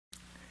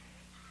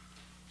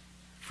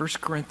1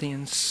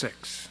 Corinthians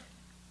 6.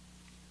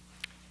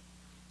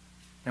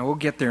 Now, we'll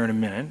get there in a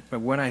minute,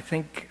 but what I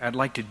think I'd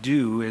like to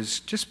do is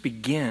just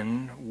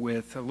begin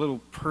with a little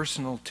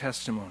personal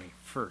testimony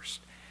first.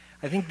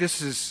 I think this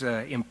is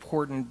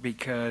important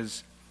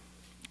because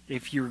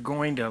if you're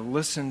going to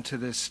listen to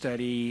this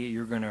study,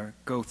 you're going to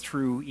go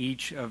through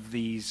each of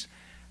these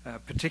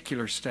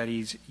particular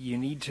studies, you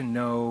need to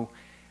know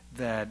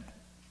that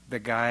the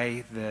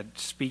guy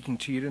that's speaking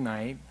to you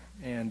tonight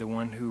and the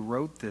one who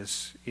wrote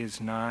this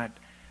is not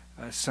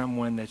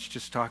someone that's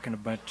just talking a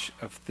bunch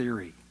of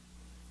theory.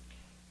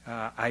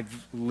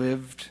 I've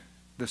lived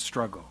the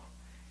struggle,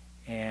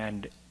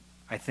 and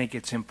I think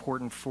it's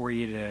important for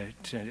you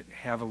to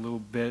have a little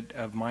bit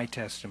of my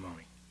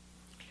testimony.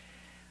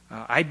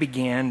 I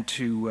began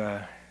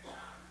to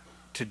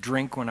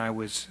drink when I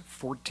was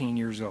 14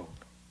 years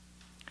old,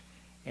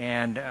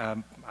 and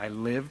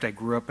I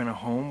grew up in a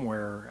home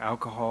where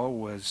alcohol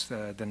was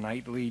the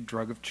nightly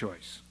drug of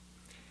choice,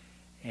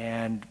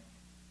 and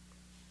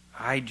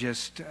I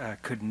just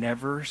could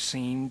never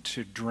seem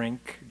to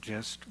drink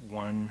just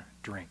one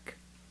drink.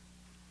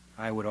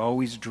 I would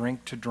always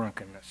drink to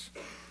drunkenness.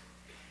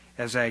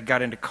 As I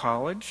got into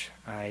college,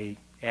 I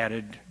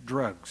added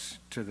drugs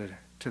to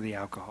the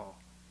alcohol.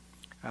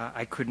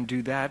 I couldn't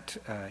do that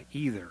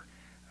either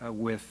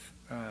with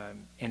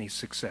any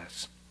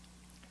success.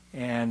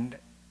 And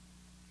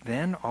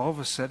then all of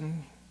a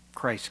sudden,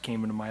 Christ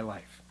came into my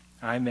life.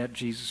 I met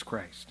Jesus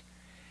Christ,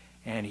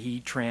 and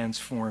he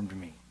transformed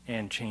me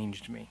and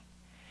changed me.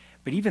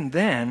 But even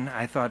then,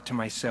 I thought to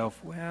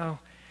myself, well,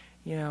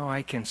 you know,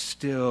 I can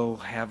still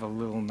have a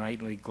little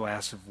nightly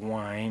glass of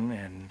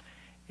wine,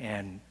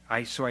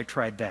 so I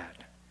tried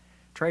that.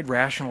 Tried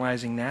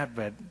rationalizing that,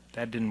 but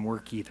that didn't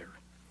work either,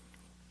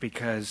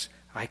 because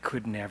I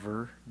could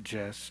never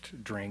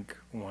just drink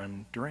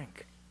one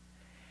drink.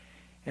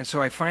 And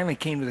so I finally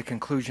came to the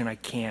conclusion I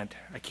can't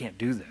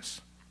do this.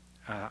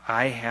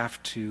 I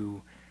have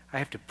to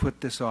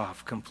put this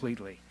off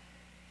completely.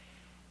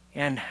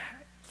 And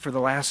for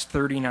the last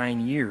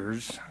 39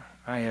 years,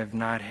 I have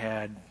not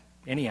had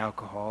any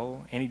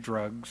alcohol, any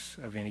drugs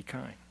of any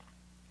kind.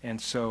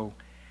 And so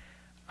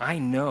I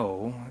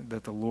know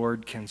that the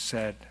Lord can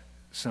set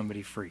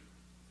somebody free.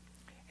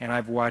 And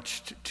I've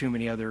watched too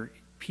many other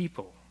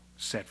people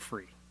set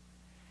free.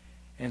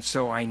 And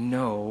so I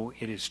know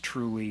it is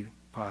truly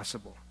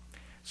possible.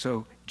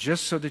 So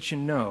just so that you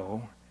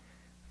know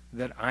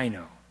that I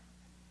know,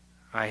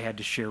 I had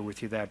to share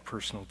with you that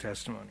personal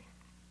testimony.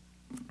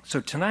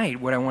 So tonight,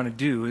 what I want to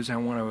do is I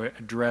want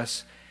to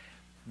address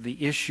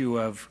the issue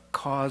of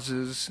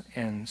causes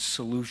and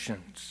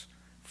solutions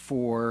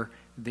for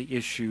the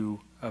issue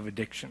of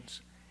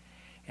addictions.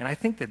 And I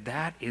think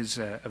that is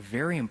a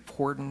very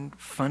important,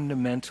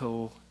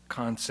 fundamental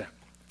concept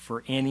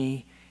for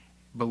any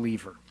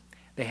believer.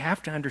 They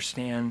have to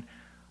understand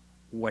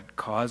what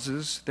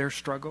causes their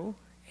struggle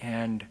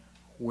and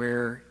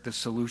where the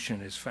solution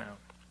is found.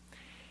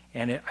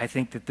 And I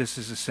think that this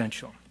is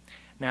essential.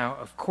 Now,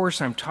 of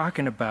course, I'm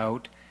talking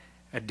about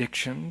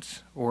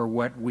addictions, or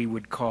what we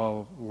would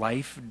call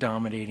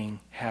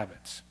life-dominating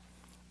habits.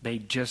 They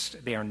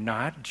are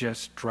not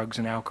just drugs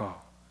and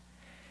alcohol.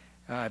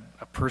 A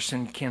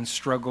person can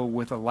struggle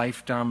with a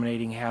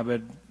life-dominating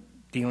habit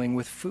dealing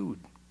with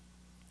food,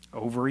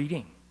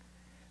 overeating.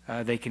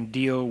 They can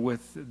deal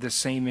with the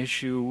same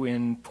issue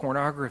in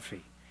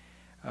pornography,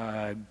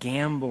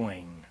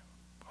 gambling,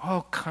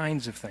 all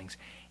kinds of things.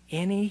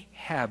 Any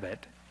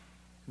habit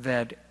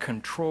that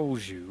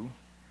controls you,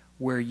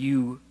 where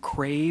you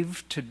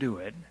crave to do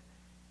it,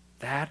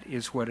 that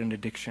is what an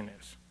addiction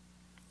is.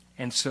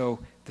 And so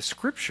the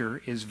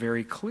Scripture is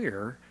very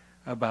clear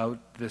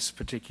about this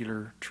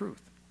particular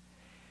truth,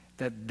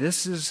 that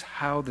this is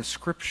how the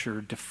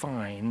Scripture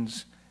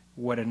defines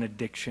what an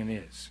addiction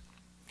is,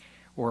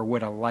 or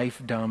what a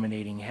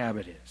life-dominating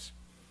habit is.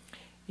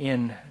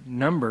 In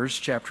Numbers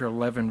chapter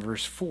 11,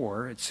 verse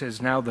 4, it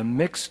says, "Now the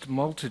mixed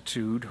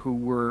multitude who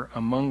were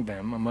among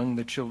them, among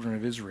the children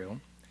of Israel,"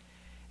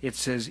 it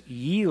says,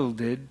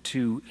 "yielded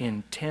to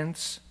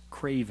intense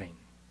craving,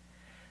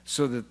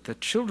 so that the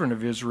children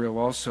of Israel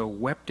also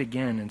wept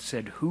again and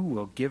said, 'Who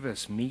will give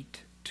us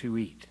meat to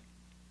eat?'"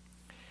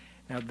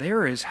 Now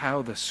there is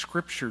how the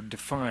Scripture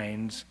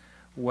defines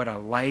what a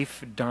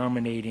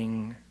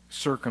life-dominating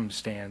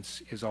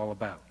circumstance is all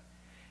about.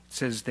 It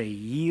says they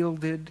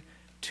yielded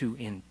to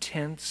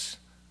intense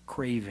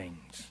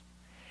cravings.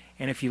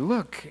 And if you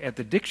look at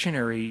the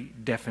dictionary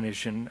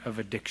definition of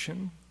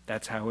addiction,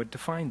 that's how it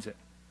defines it.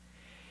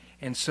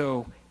 And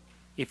so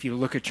if you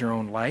look at your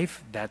own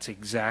life, that's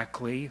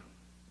exactly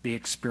the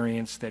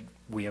experience that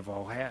we have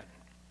all had.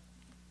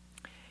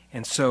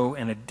 And so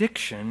an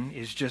addiction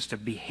is just a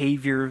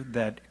behavior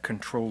that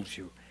controls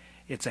you.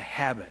 It's a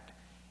habit.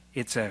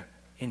 It's an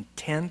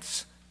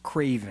intense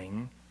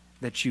craving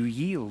that you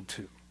yield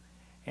to.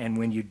 And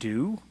when you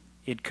do,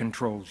 it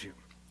controls you.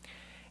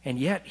 And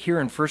yet, here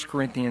in 1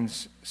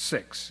 Corinthians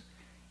 6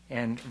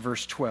 and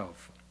verse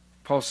 12,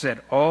 Paul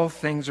said, "All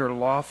things are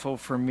lawful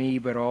for me,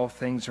 but all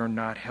things are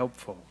not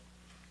helpful.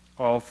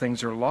 All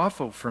things are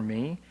lawful for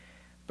me,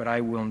 but I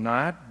will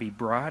not be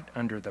brought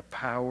under the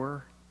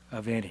power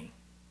of any.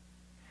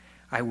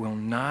 I will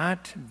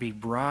not be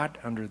brought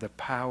under the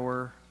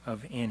power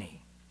of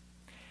any.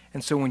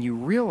 And so when you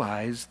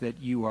realize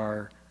that you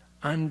are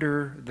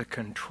under the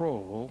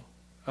control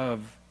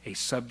of a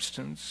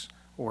substance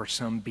or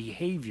some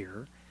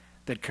behavior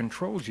that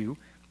controls you,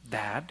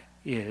 that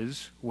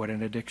is what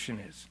an addiction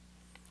is.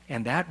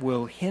 And that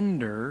will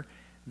hinder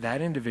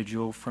that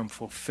individual from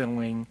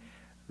fulfilling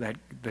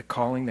the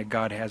calling that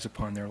God has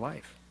upon their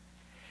life.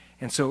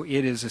 And so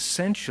it is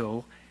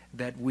essential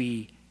that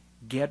we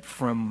get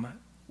from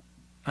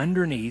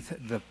underneath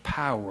the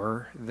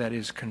power that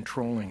is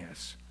controlling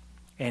us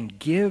and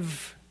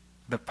give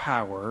the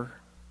power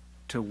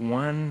to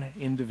one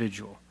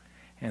individual,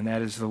 and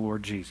that is the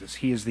Lord Jesus.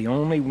 He is the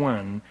only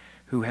one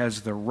who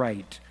has the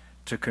right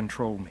to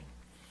control me.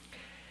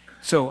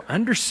 So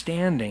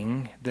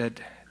understanding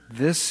that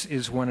this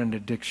is what an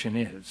addiction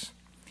is,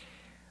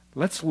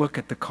 let's look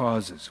at the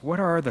causes. What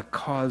are the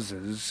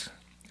causes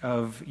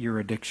of your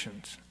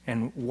addictions?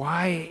 And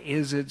why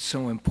is it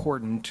so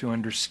important to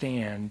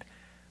understand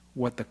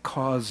what the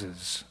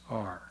causes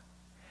are?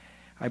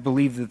 I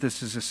believe that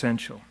this is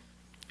essential.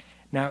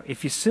 Now,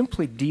 if you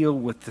simply deal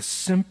with the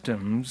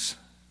symptoms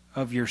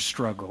of your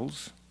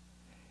struggles,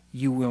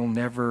 you will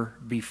never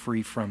be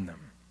free from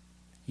them.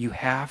 You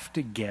have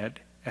to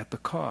get at the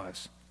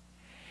cause.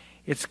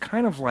 It's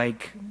kind of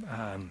like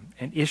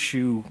an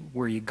issue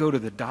where you go to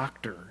the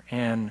doctor,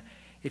 and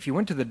if you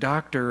went to the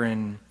doctor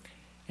and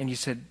you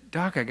said,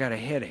 "Doc, I got a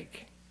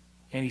headache,"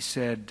 and he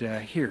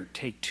said, "Here,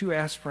 take 2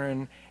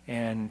 aspirin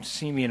and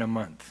see me in a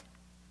month."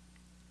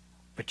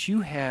 But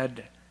you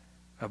had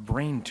a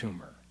brain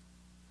tumor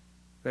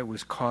that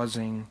was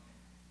causing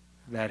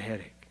that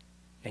headache,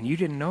 and you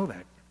didn't know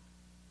that.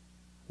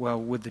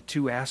 Well, would the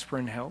 2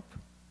 aspirin help?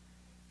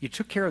 You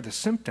took care of the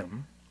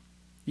symptom,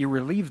 you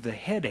relieved the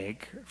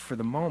headache for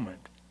the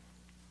moment,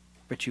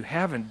 but you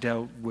haven't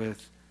dealt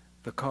with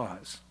the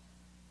cause,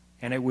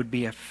 and it would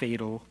be a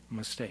fatal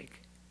mistake.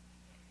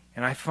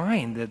 And I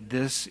find that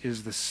this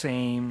is the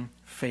same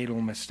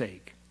fatal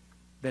mistake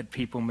that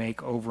people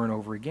make over and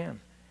over again,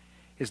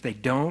 is they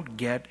don't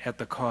get at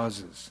the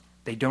causes.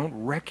 They don't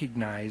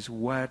recognize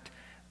what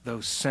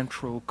those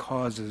central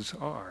causes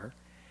are,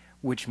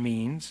 which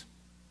means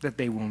that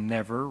they will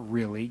never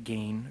really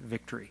gain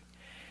victory.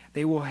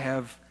 They will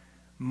have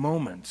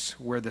moments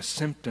where the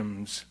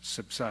symptoms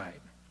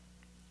subside,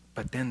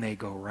 but then they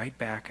go right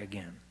back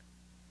again.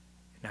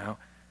 Now,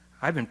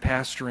 I've been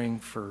pastoring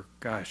for,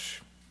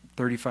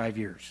 35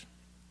 years,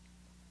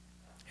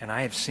 and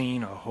I have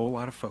seen a whole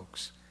lot of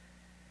folks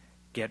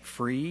get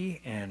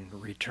free and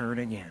return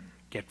again,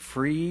 get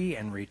free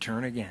and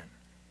return again.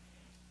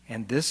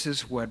 And this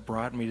is what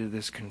brought me to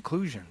this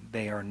conclusion.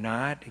 They are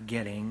not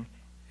getting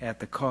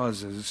at the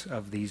causes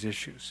of these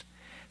issues.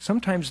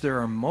 Sometimes there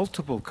are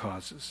multiple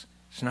causes.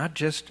 It's not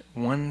just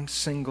one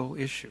single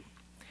issue.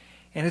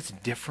 And it's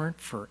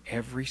different for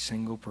every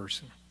single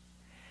person.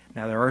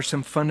 Now, there are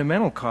some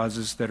fundamental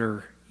causes that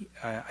are,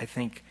 I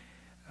think,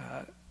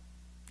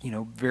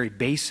 very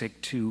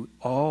basic to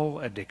all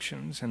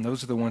addictions, and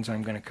those are the ones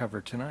I'm going to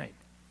cover tonight.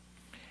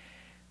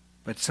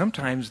 But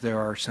sometimes there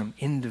are some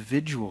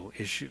individual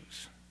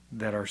issues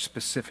that are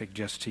specific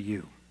just to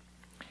you.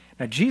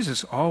 Now,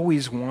 Jesus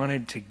always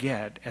wanted to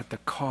get at the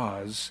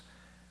cause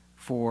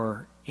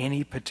for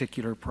any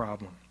particular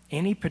problem,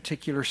 any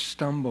particular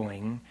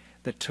stumbling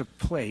that took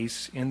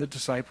place in the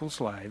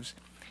disciples' lives.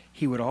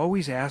 He would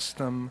always ask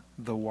them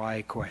the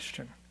why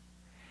question.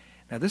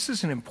 Now, this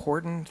is an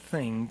important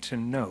thing to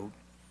note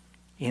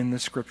in the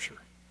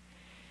Scripture.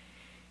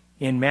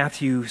 In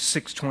Matthew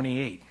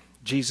 6:28,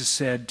 Jesus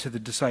said to the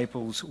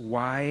disciples,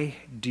 "Why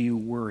do you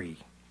worry?"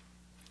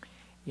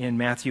 In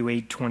Matthew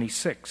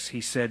 8:26,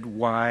 he said,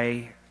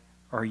 "Why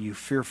are you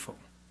fearful?"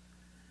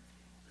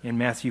 In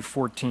Matthew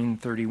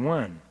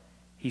 14:31,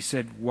 he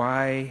said,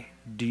 "Why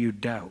do you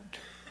doubt?"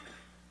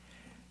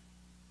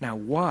 Now,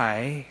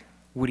 why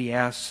would he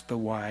ask the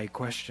why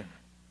question?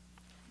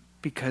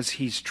 Because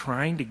he's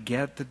trying to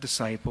get the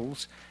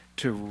disciples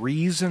to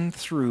reason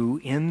through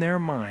in their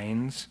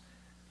minds,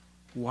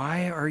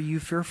 why are you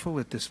fearful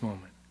at this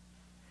moment?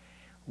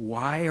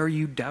 Why are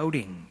you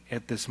doubting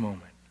at this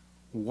moment?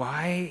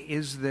 Why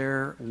is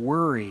there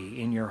worry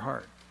in your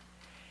heart?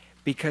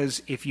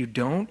 Because if you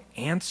don't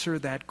answer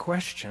that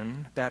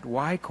question, that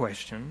why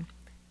question,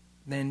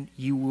 then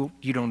you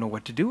don't know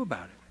what to do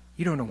about it.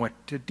 You don't know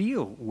what to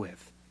deal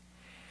with.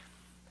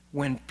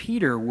 When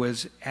Peter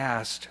was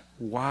asked,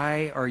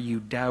 "Why are you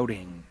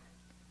doubting?"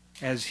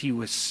 as he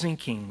was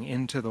sinking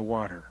into the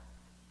water,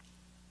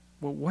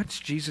 well, what's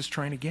Jesus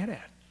trying to get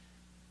at?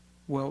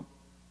 Well,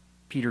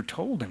 Peter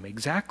told him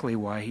exactly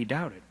why he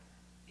doubted.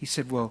 He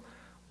said, "Well,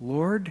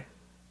 Lord,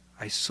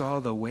 I saw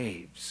the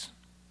waves.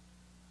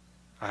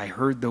 I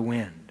heard the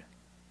wind."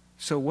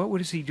 So what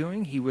was he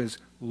doing? He was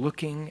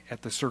looking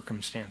at the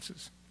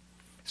circumstances.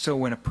 So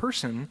when a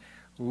person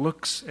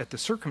looks at the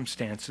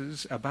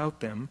circumstances about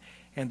them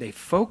and they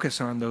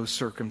focus on those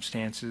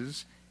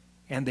circumstances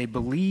and they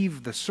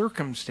believe the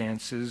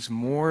circumstances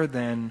more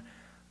than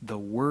the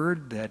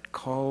word that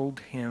called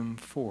him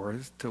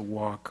forth to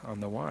walk on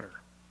the water.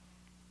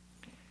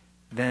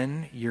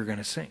 Then you're going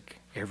to sink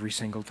every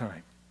single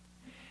time.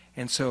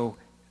 And so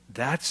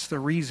that's the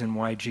reason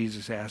why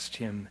Jesus asked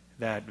him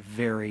that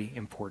very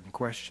important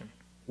question.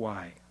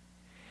 Why?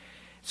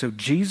 So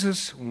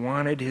Jesus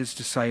wanted his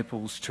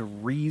disciples to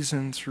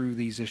reason through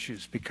these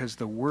issues because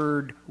the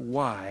word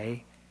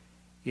why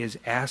is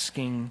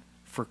asking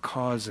for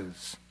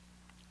causes.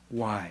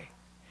 Why?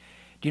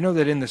 Do you know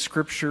that in the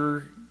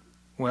scripture,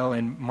 well,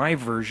 in my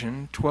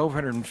version,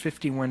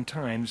 1,251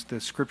 times the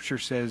scripture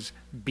says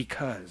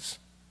because.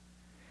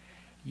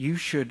 You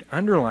should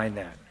underline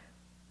that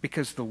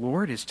because the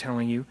Lord is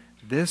telling you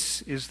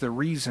this is the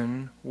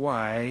reason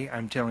why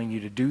I'm telling you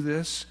to do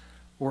this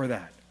or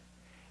that.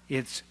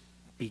 It's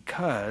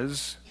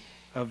because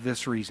of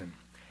this reason.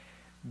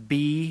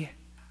 Because.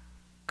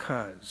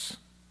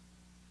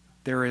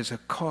 There is a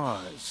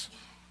cause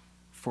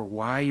for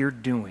why you're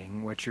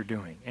doing what you're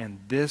doing, and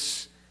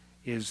this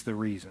is the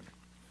reason.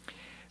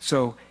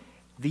 So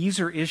these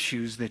are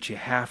issues that you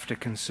have to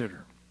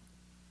consider.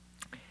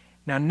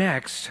 Now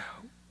next,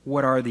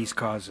 what are these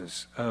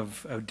causes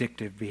of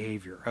addictive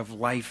behavior, of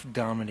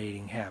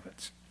life-dominating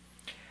habits?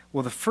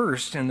 Well, the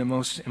first and the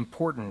most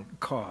important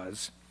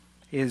cause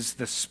is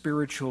the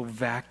spiritual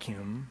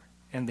vacuum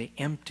and the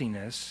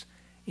emptiness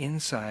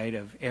inside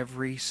of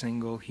every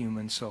single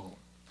human soul.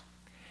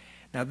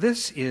 Now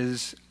this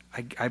is,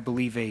 I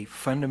believe, a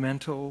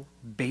fundamental,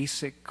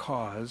 basic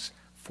cause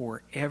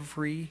for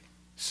every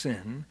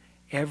sin,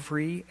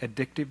 every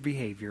addictive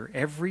behavior,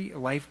 every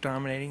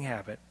life-dominating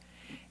habit,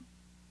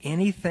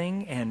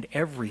 anything and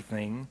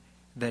everything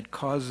that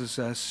causes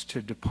us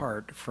to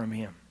depart from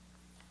him.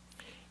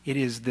 It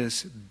is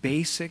this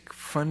basic,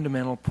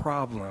 fundamental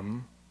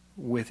problem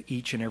with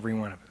each and every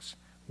one of us.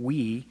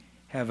 We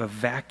have a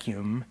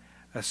vacuum,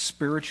 a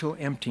spiritual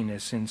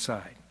emptiness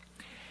inside.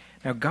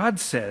 Now, God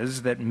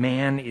says that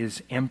man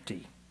is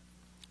empty,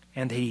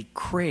 and he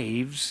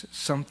craves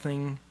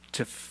something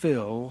to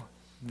fill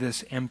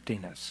this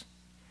emptiness.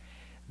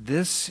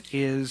 This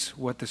is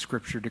what the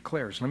Scripture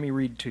declares. Let me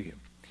read to you.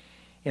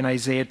 In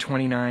Isaiah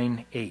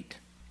 29:8,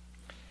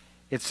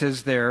 it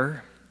says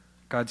there,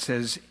 God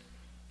says,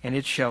 "And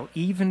it shall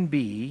even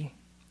be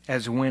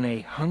as when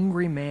a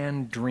hungry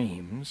man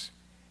dreams,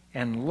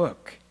 and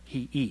look,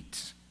 he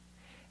eats.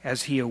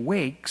 As he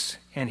awakes,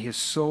 and his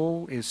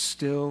soul is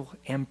still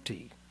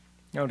empty."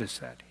 Notice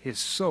that. His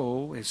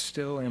soul is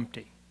still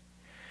empty.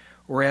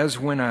 Or as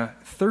when a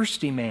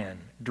thirsty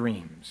man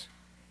dreams,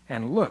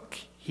 and look,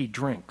 he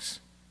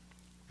drinks.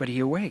 But he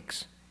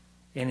awakes,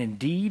 and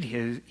indeed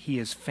he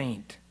is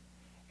faint,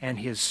 and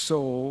his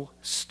soul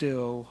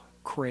still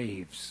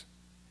craves.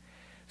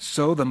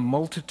 So the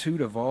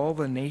multitude of all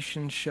the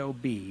nations shall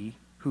be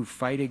who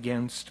fight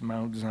against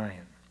Mount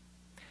Zion.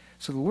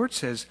 So the Lord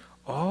says,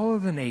 all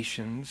of the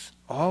nations,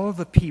 all of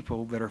the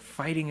people that are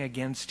fighting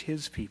against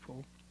his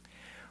people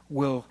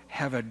will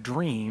have a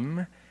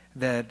dream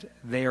that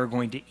they are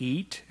going to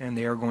eat and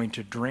they are going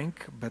to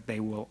drink, but they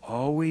will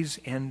always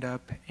end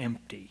up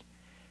empty,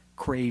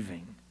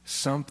 craving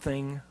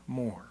something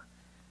more.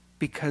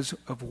 Because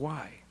of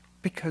why?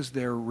 Because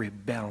they're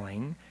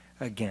rebelling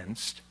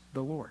against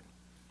the Lord.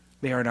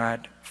 They are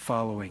not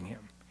following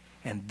him.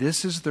 And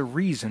this is the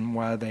reason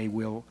why they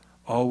will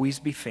always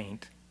be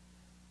faint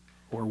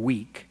or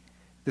weak.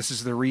 This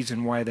is the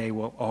reason why they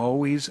will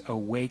always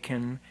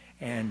awaken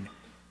and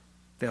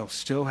they'll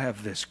still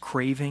have this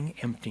craving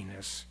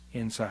emptiness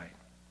inside.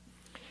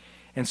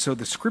 And so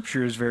the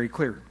Scripture is very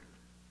clear.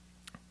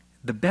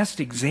 The best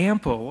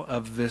example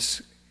of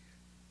this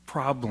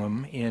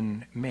problem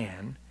in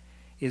man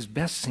is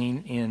best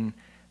seen in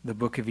the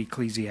book of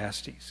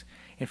Ecclesiastes.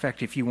 In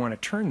fact, if you want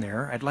to turn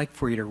there, I'd like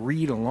for you to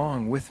read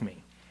along with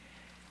me.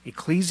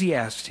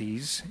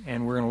 Ecclesiastes,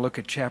 and we're going to look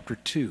at chapter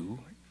 2,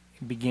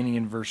 beginning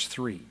in verse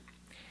 3.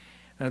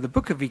 Now, the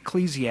book of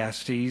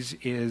Ecclesiastes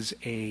is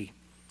a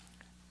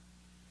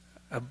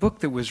book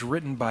that was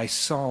written by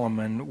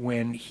Solomon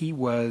when he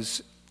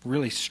was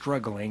really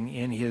struggling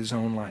in his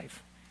own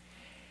life.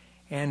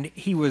 And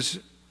he was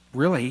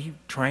really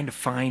trying to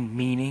find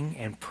meaning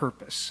and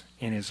purpose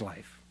in his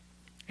life.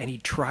 And he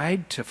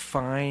tried to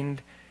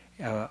find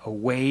a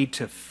way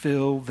to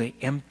fill the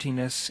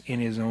emptiness in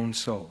his own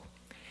soul.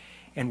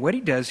 And what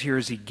he does here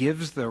is he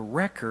gives the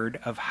record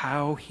of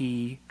how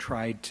he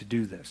tried to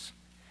do this.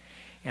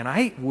 And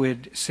I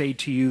would say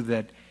to you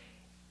that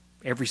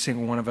every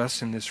single one of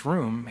us in this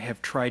room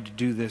have tried to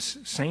do this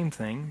same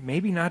thing,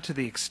 maybe not to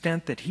the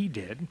extent that he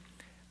did,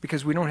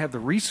 because we don't have the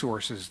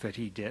resources that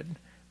he did,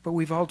 but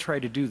we've all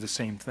tried to do the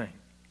same thing.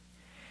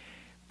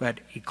 But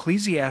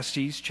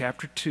Ecclesiastes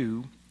chapter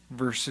 2,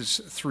 verses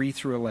 3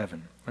 through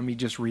 11. Let me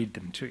just read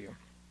them to you.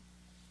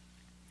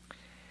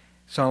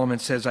 Solomon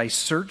says, "I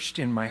searched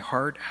in my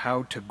heart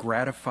how to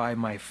gratify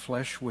my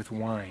flesh with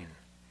wine,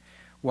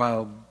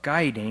 while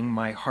guiding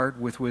my heart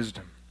with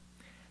wisdom."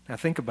 Now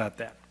think about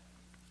that.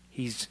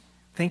 He's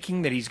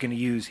thinking that he's going to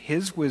use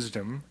his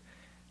wisdom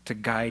to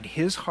guide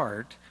his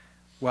heart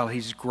while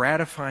he's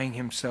gratifying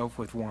himself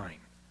with wine.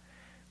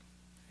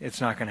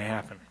 It's not going to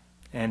happen.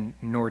 and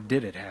nor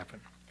did it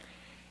happen.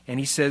 And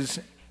he says,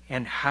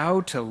 and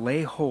how to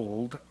lay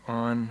hold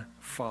on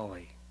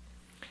folly,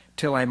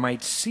 till I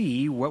might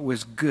see what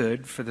was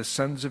good for the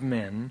sons of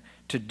men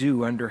to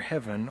do under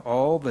heaven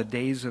all the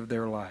days of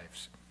their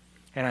lives.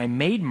 And I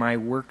made my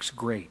works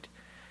great.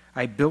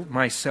 I built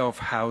myself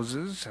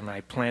houses, and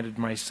I planted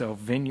myself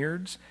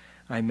vineyards.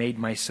 I made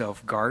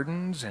myself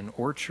gardens and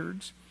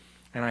orchards,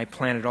 and I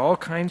planted all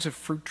kinds of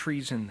fruit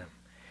trees in them.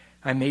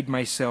 I made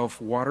myself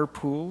water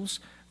pools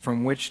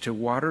from which to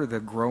water the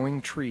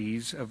growing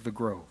trees of the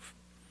grove.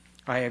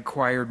 I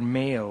acquired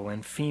male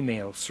and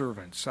female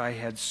servants. I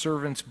had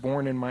servants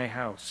born in my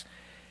house.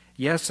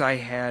 Yes, I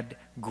had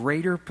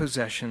greater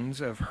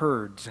possessions of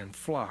herds and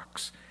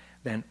flocks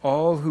than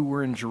all who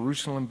were in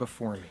Jerusalem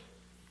before me.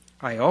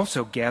 I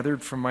also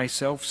gathered for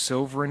myself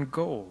silver and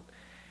gold,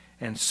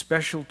 and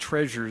special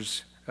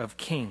treasures of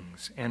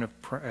kings and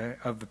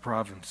of the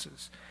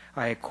provinces.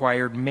 I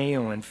acquired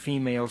male and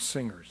female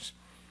singers,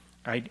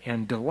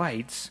 and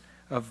delights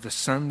of the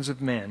sons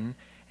of men,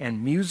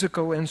 and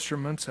musical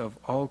instruments of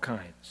all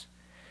kinds.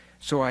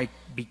 So I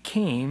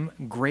became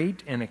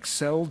great and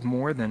excelled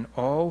more than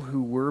all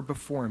who were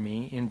before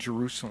me in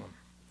Jerusalem.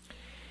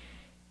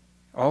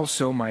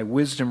 Also my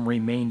wisdom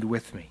remained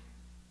with me.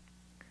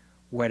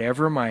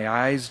 Whatever my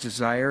eyes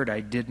desired,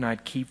 I did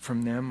not keep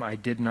from them. I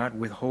did not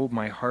withhold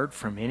my heart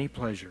from any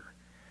pleasure.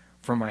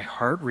 For my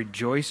heart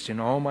rejoiced in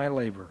all my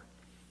labor,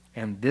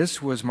 and this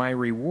was my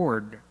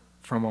reward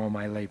from all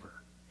my labor.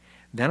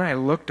 Then I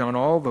looked on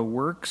all the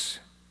works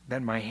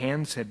that my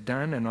hands had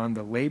done, and on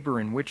the labor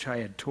in which I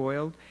had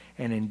toiled,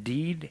 and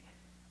indeed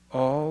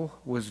all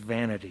was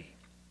vanity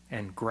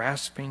and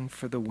grasping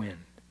for the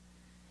wind.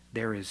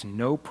 There is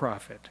no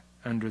profit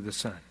under the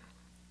sun.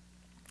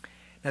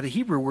 Now the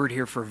Hebrew word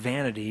here for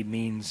vanity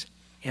means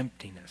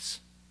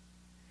emptiness.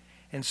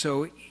 And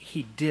so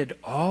he did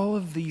all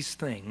of these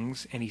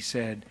things, and he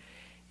said,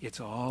 it's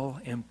all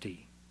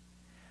empty.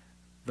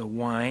 The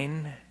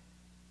wine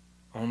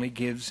only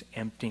gives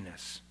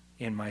emptiness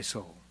in my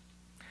soul.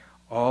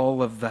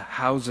 All of the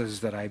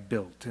houses that I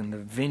built, and the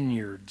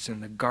vineyards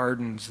and the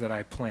gardens that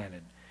I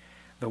planted,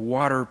 the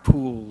water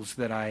pools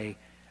that I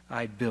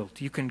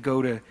built. You can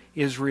go to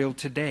Israel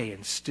today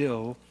and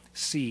still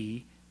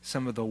see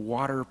some of the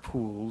water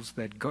pools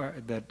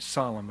that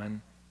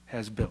Solomon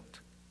has built.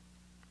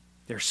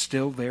 They're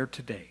still there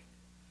today.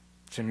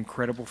 It's an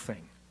incredible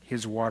thing,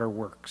 his water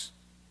works.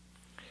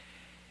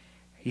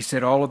 He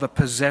said all of the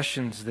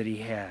possessions that he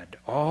had,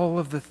 all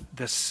of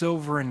the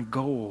silver and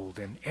gold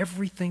and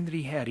everything that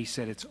he had, he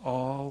said it's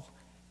all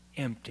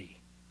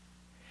empty.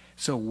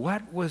 So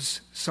what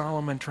was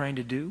Solomon trying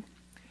to do?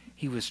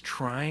 He was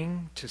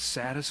trying to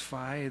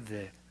satisfy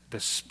the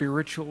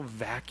spiritual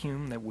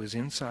vacuum that was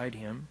inside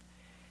him.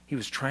 He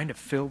was trying to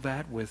fill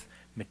that with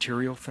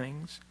material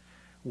things,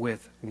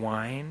 with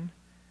wine,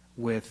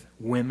 with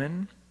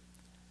women,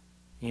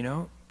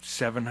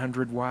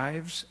 700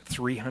 wives,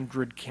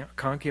 300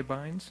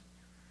 concubines.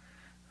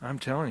 I'm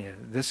telling you,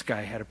 this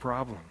guy had a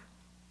problem.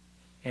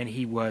 And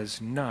he was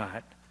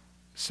not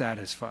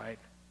satisfied.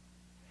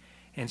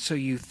 And so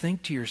you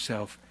think to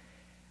yourself,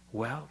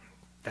 well,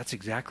 that's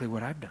exactly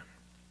what I've done.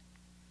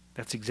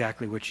 That's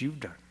exactly what you've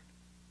done.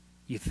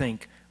 You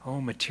think, oh,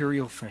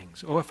 material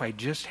things. Oh, if I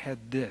just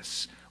had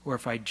this, or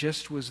if I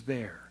just was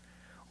there,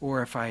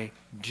 or if I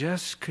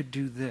just could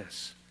do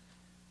this.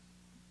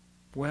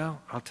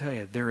 Well, I'll tell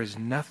you, there is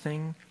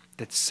nothing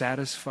that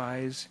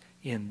satisfies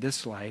in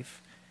this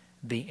life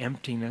the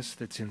emptiness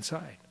that's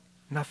inside.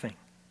 Nothing.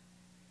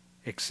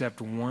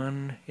 Except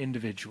one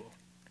individual,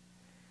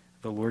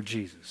 the Lord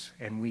Jesus.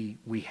 And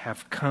we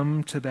have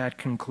come to that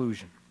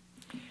conclusion.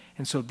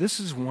 And so this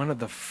is one of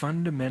the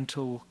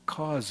fundamental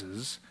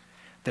causes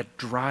that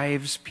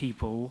drives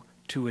people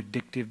to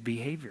addictive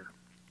behavior.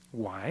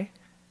 Why?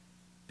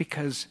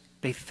 Because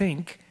they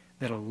think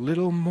that a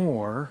little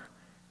more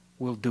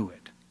will do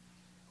it.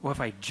 Well, if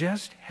I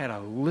just had a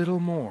little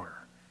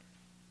more,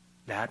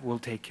 that will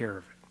take care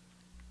of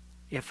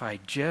it. If I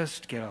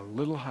just get a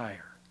little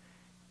higher.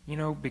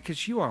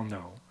 Because you all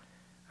know,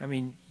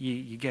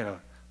 you get a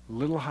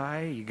little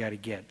high, you got to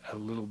get a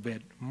little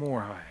bit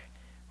more high.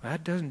 Well,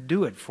 that doesn't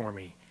do it for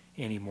me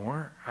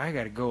anymore. I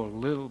got to go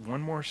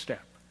one more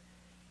step.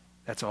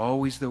 That's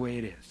always the way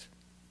it is.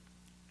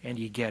 And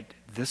you get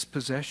this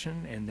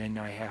possession, and then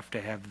I have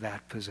to have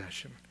that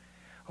possession.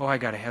 Oh, I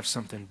got to have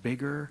something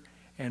bigger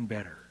and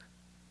better.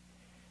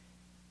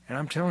 And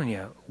I'm telling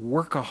you,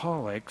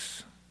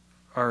 workaholics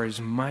are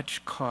as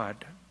much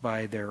caught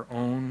by their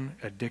own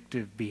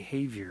addictive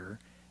behavior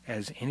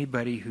as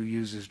anybody who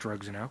uses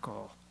drugs and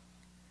alcohol.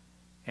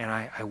 And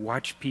I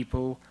watch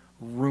people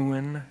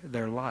ruin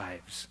their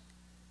lives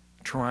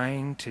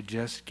trying to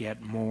just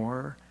get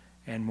more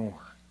and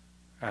more.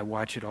 I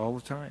watch it all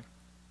the time.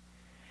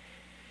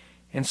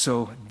 And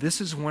so this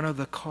is one of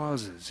the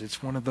causes.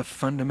 It's one of the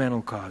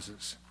fundamental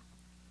causes.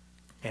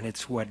 And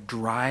it's what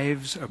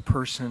drives a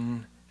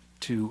person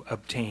to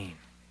obtain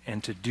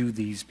and to do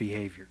these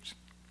behaviors.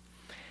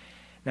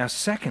 Now,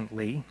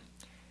 secondly,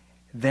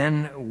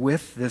 then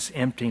with this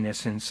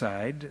emptiness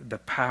inside, the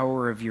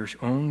power of your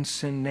own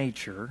sin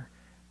nature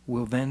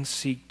will then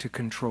seek to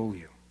control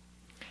you.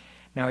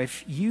 Now,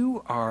 if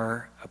you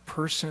are a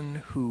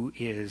person who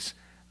is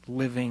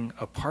living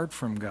apart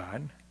from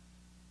God,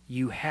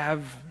 you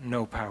have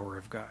no power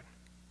of God.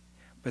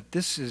 But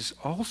this is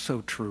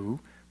also true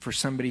for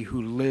somebody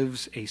who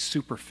lives a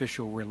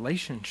superficial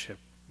relationship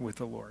with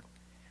the Lord.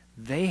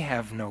 They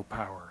have no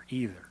power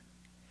either.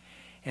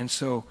 And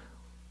so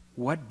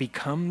what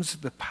becomes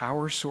the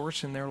power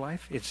source in their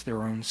life? It's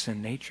their own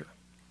sin nature.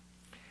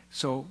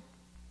 So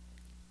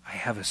I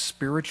have a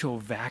spiritual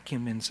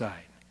vacuum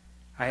inside.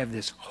 I have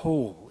this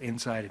hole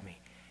inside of me,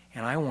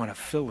 and I want to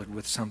fill it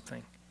with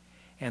something.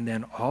 And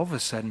then all of a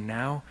sudden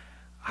now,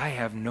 I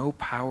have no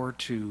power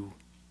to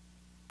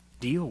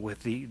deal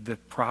with the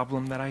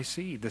problem that I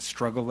see, the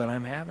struggle that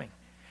I'm having.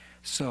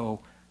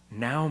 So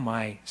now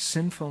my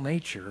sinful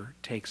nature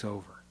takes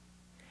over.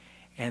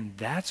 And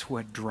that's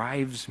what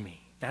drives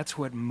me. That's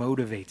what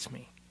motivates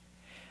me.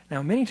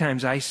 Now, many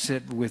times I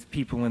sit with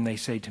people and they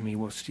say to me,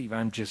 well, Steve,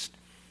 I'm just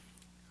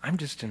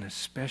an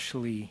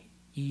especially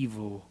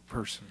evil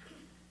person.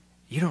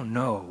 You don't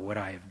know what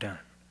I have done.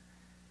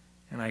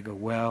 And I go,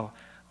 well,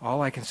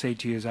 all I can say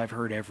to you is I've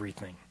heard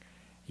everything.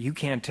 You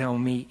can't tell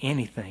me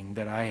anything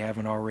that I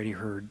haven't already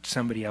heard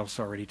somebody else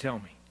already tell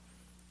me.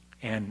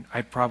 And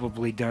I've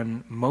probably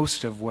done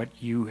most of what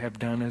you have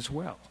done as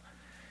well.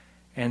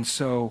 And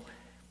so,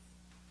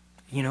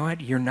 you know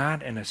what? You're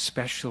not an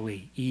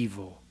especially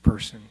evil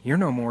person. You're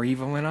no more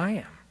evil than I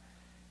am.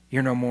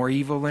 You're no more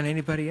evil than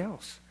anybody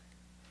else.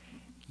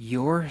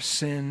 Your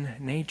sin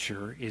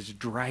nature is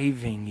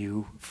driving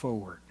you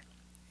forward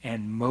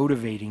and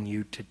motivating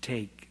you to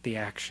take the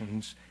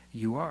actions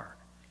you are.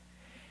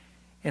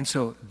 And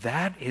so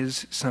that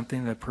is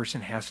something that a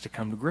person has to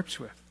come to grips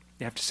with.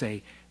 They have to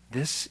say,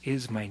 this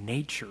is my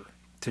nature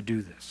to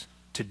do this,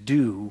 to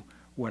do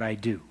what I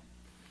do.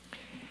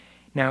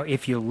 Now,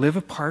 if you live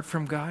apart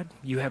from God,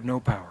 you have no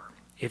power.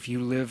 If you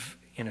live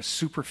in a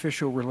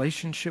superficial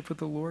relationship with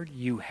the Lord,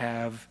 you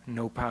have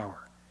no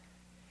power.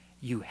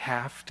 You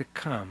have to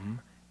come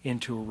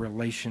into a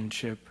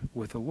relationship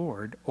with the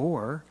Lord,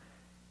 or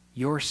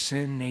your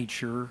sin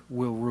nature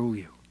will rule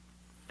you.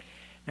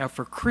 Now,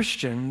 for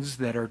Christians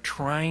that are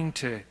trying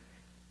to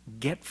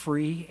get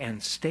free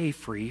and stay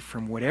free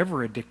from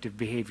whatever addictive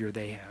behavior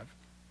they have,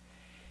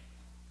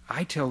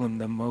 I tell them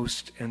the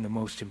most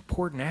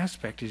important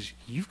aspect is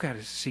you've got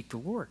to seek the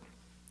Lord.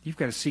 You've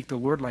got to seek the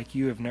Lord like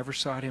you have never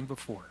sought him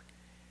before,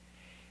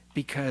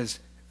 because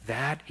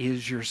that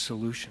is your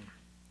solution.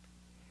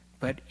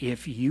 But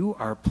if you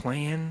are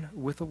playing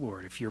with the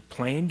Lord, if you're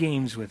playing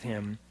games with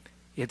him,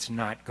 it's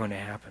not going to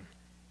happen.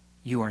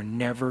 You are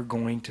never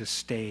going to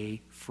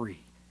stay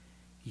free.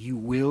 You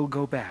will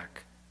go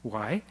back.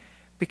 Why?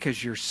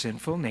 Because your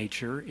sinful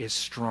nature is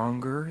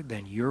stronger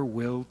than your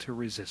will to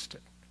resist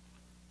it.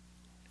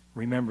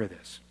 Remember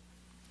this.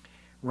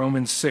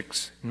 Romans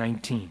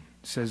 6:19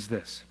 says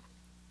this.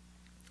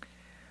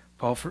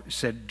 Paul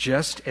said,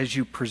 just as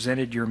you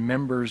presented your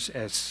members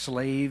as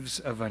slaves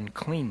of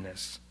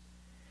uncleanness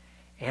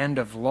and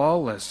of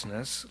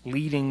lawlessness,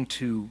 leading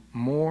to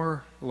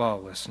more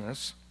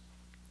lawlessness,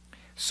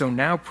 so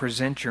now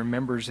present your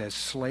members as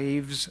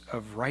slaves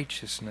of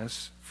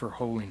righteousness for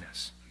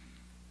holiness.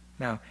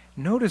 Now,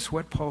 notice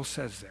what Paul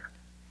says there.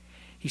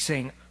 He's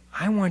saying,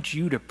 I want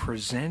you to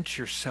present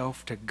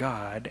yourself to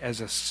God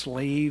as a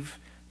slave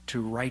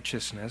to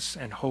righteousness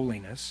and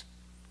holiness,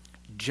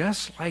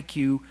 just like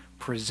you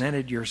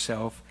presented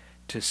yourself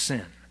to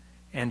sin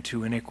and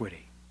to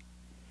iniquity.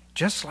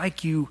 Just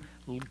like you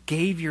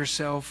gave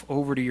yourself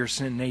over to your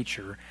sin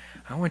nature,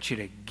 I want you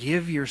to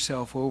give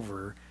yourself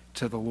over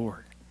to the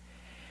Lord.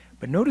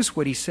 But notice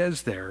what he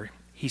says there.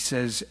 He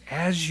says,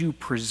 as you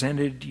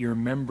presented your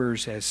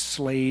members as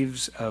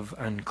slaves of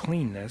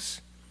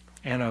uncleanness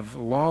and of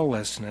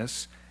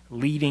lawlessness,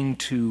 leading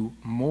to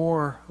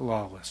more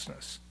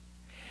lawlessness.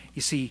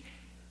 You see,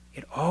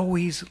 it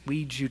always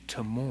leads you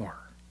to more.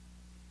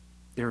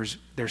 There's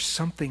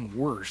something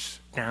worse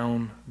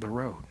down the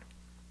road.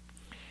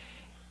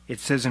 It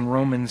says in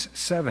Romans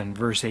 7,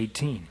 verse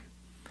 18,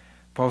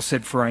 Paul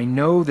said, for I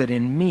know that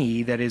in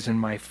me, that is in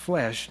my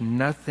flesh,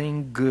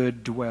 nothing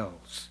good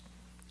dwells.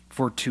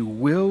 For to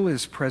will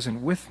is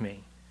present with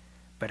me,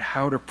 but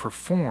how to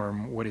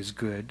perform what is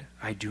good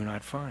I do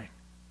not find.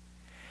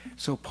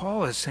 So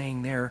Paul is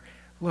saying there,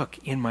 look,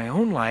 in my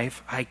own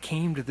life, I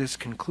came to this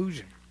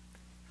conclusion.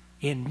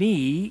 In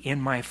me, in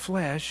my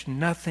flesh,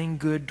 nothing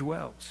good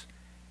dwells.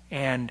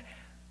 And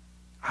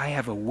I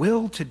have a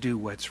will to do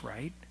what's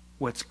right,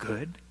 what's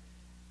good,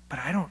 but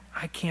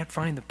I can't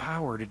find the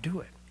power to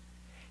do it.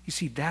 You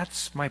see,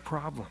 that's my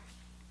problem.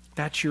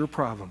 That's your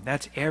problem.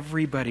 That's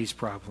everybody's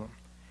problem.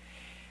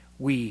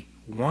 We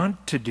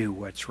want to do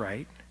what's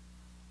right,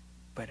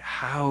 but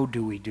how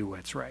do we do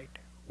what's right?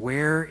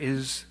 Where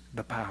is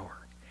the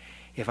power?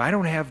 If I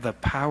don't have the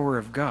power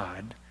of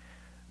God,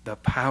 the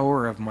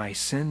power of my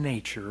sin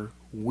nature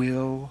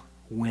will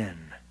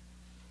win.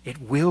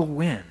 It will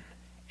win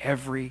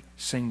every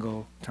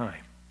single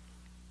time.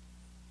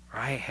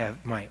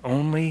 My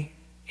only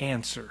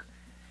answer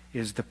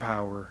is the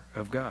power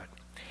of God.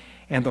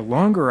 And the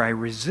longer I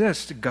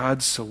resist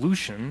God's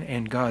solution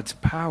and God's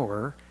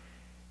power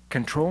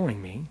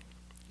controlling me,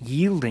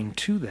 yielding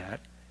to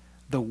that,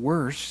 the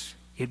worse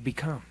it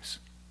becomes.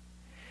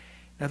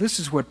 Now, this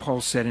is what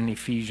Paul said in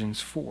Ephesians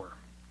 4,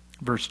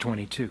 verse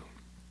 22.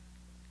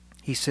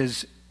 He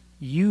says,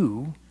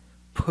 "You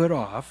put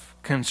off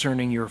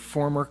concerning your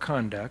former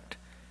conduct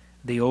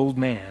the old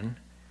man,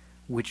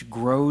 which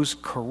grows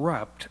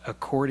corrupt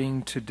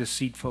according to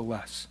deceitful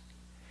lusts."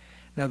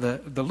 Now, the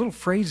little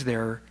phrase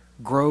there,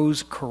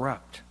 grows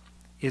corrupt,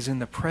 is in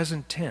the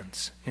present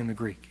tense in the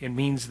Greek. It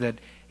means that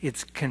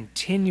it's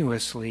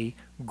continuously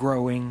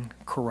growing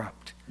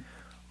corrupt.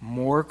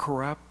 More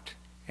corrupt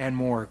and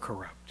more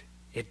corrupt.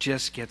 It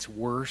just gets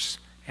worse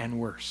and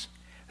worse.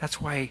 That's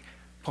why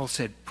Paul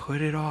said,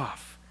 put it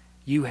off.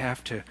 You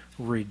have to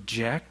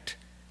reject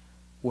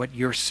what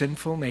your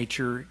sinful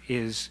nature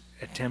is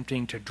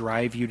attempting to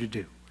drive you to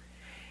do.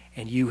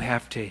 And you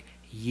have to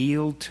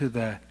yield to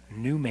the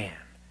new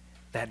man,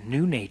 that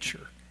new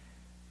nature,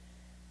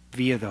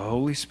 via the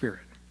Holy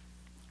Spirit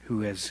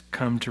who has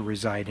come to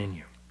reside in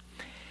you.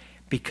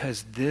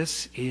 Because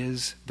this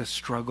is the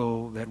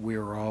struggle that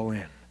we're all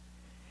in.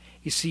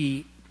 You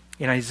see,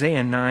 in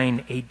Isaiah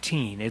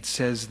 9:18, it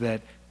says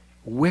that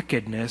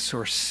wickedness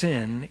or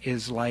sin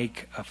is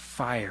like a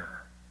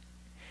fire.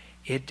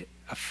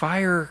 A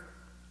fire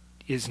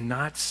is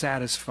not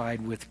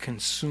satisfied with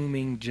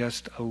consuming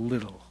just a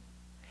little.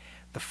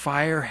 The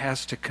fire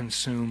has to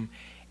consume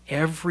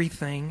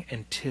everything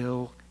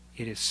until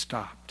it is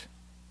stopped.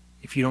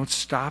 If you don't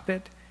stop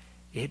it,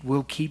 it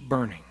will keep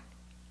burning.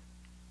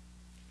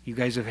 You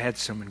guys have had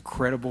some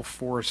incredible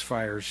forest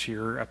fires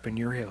here up in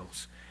your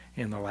hills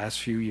in the last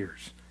few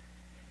years.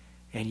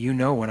 And you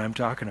know what I'm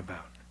talking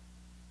about.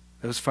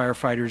 Those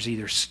firefighters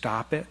either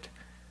stop it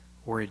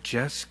or it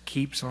just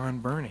keeps on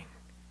burning.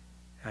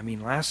 I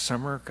mean, last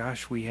summer,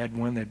 gosh, we had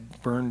one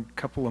that burned a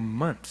couple of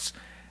months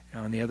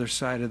on the other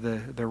side of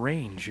the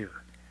range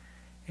here.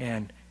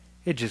 And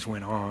it just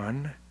went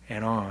on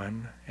and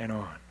on and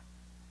on.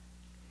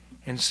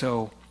 And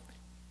so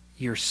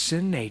your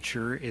sin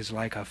nature is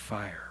like a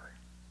fire,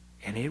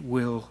 and it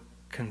will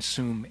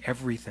consume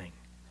everything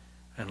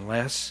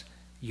unless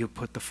you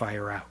put the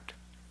fire out.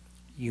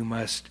 You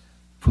must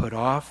put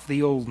off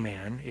the old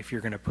man if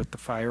you're going to put the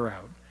fire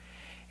out,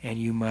 and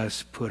you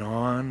must put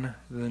on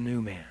the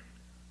new man,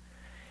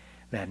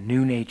 that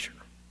new nature.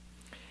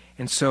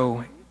 And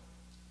so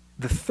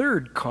the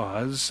third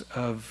cause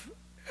of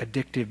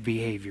addictive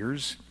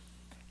behaviors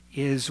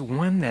is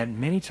one that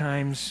many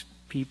times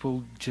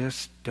people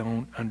just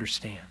don't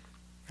understand.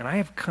 And I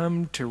have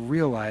come to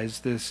realize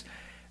this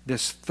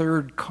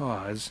third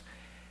cause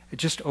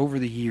just over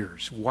the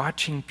years,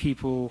 watching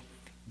people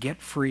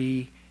get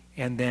free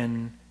and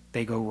then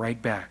they go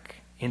right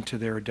back into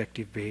their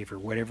addictive behavior,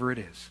 whatever it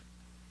is.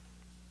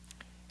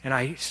 And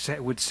I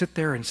would sit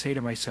there and say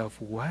to myself,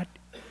 what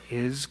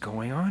is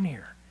going on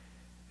here?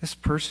 This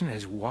person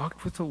has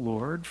walked with the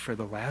Lord for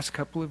the last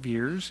couple of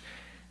years.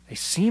 They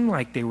seem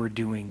like they were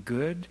doing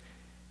good,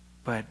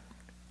 but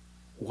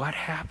what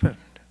happened?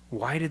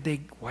 Why did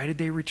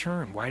they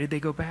return? Why did they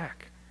go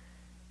back?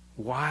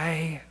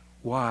 Why?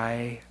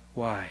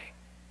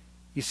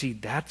 You see,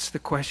 that's the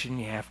question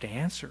you have to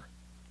answer.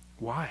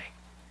 Why?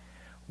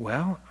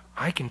 Well,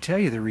 I can tell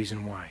you the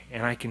reason why,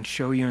 and I can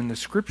show you in the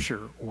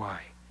Scripture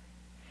why.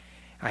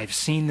 I've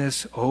seen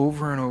this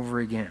over and over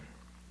again.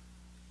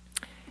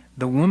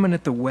 The woman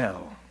at the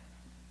well,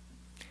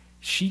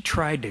 she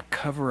tried to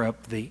cover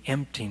up the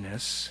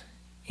emptiness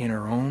in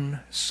her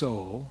own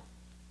soul,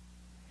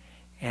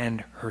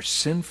 and her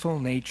sinful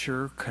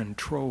nature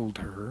controlled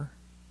her,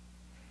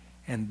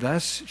 and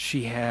thus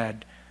she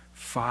had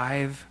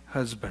 5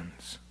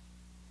 husbands.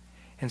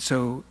 And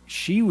so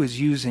she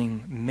was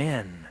using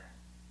men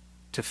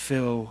to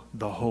fill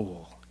the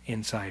hole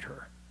inside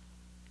her.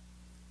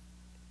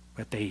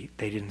 But they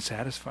didn't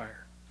satisfy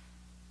her.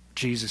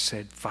 Jesus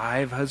said,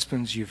 5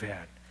 husbands you've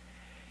had,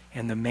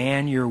 and the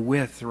man you're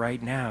with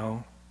right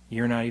now,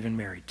 you're not even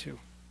married to.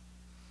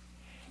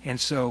 And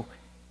so,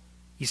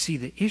 you see,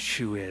 the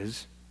issue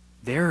is,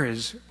 there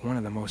is one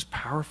of the most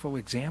powerful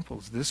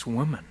examples, this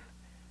woman.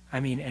 I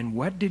mean, and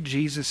what did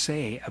Jesus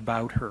say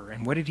about her?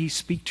 And what did he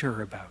speak to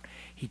her about?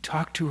 He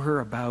talked to her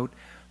about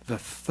the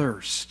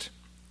thirst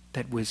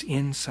that was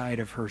inside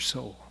of her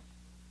soul.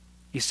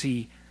 You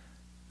see,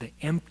 the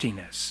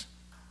emptiness,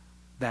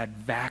 that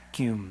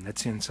vacuum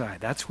that's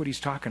inside, that's what he's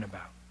talking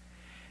about.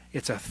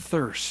 It's a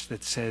thirst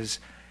that says,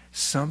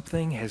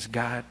 something has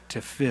got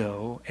to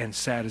fill and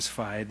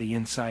satisfy the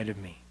inside of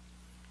me.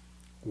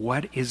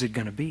 What is it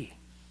going to be?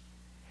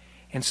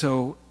 And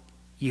so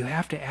you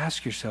have to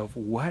ask yourself,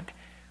 what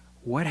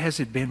has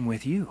it been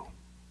with you?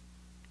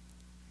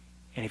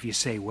 And if you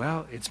say,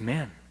 well, it's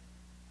men,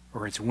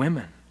 or it's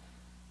women,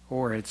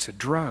 or it's a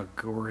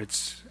drug, or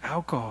it's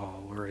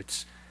alcohol, or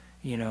it's,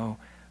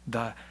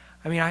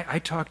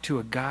 I talked to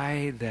a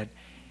guy that,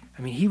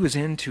 he was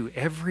into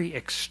every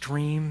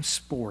extreme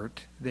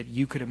sport that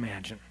you could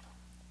imagine.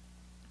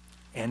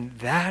 And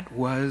that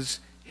was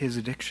his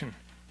addiction.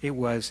 It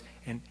was,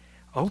 and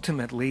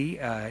ultimately,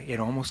 it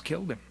almost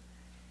killed him.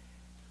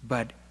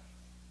 But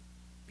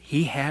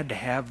he had to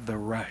have the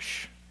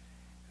rush.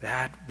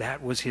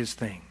 That was his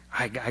thing.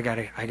 I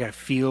gotta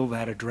feel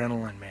that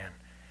adrenaline, man.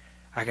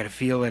 I gotta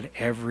feel it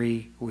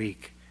every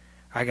week.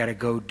 I gotta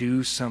go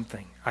do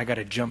something. I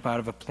gotta jump out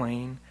of a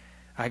plane.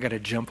 I gotta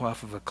jump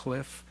off of a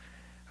cliff.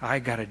 I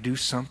gotta do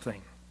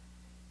something.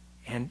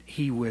 And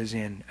he was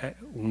in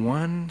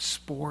one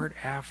sport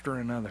after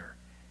another.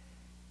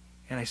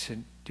 And I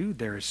said, dude,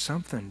 there is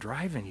something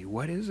driving you.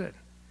 What is it?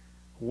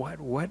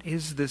 What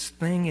is this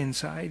thing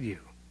inside you?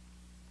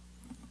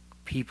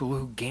 People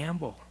who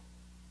gamble.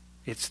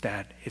 It's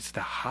the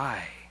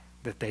high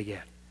that they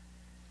get.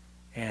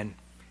 And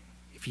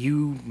if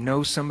you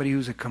know somebody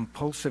who's a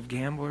compulsive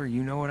gambler,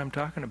 you know what I'm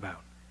talking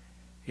about.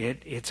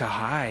 It's a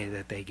high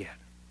that they get.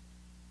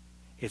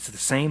 It's the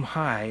same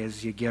high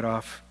as you get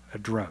off a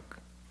drug.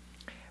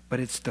 But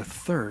it's the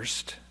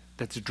thirst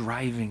that's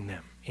driving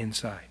them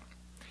inside.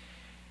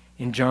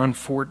 In John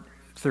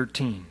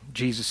 4:13,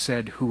 Jesus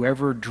said,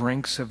 "Whoever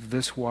drinks of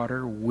this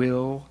water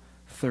will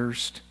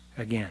thirst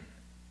again."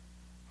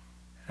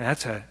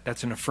 That's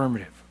an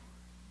affirmative.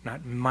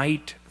 Not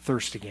might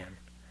thirst again.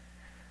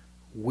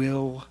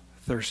 Will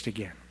thirst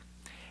again.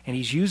 And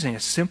he's using a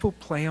simple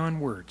play on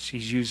words.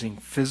 He's using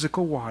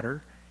physical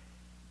water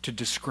to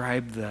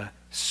describe the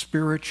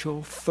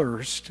spiritual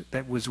thirst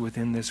that was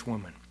within this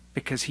woman.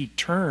 Because he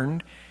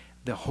turned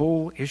the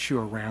whole issue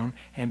around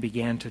and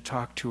began to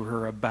talk to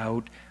her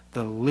about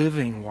the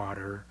living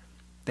water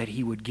that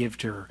he would give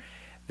to her.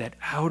 That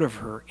out of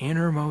her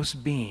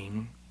innermost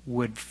being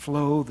would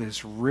flow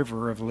this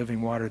river of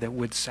living water that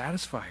would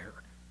satisfy her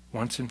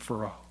once and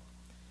for all.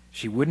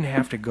 She wouldn't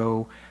have to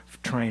go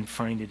try and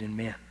find it in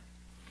men.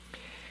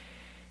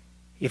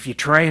 If you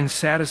try and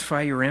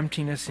satisfy your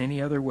emptiness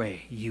any other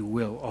way, you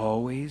will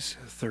always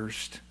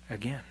thirst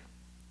again.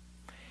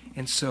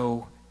 And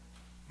so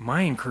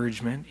my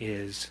encouragement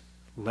is,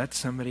 let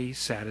somebody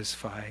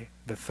satisfy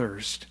the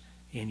thirst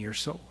in your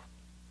soul.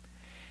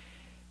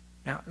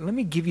 Now, let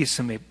me give you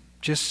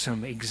just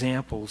some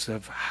examples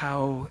of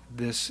how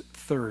this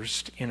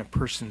thirst in a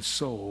person's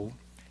soul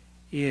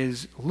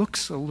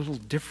looks a little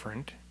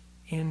different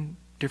in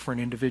different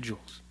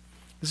individuals.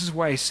 This is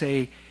why I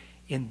say,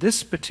 in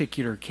this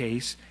particular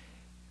case,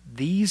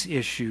 these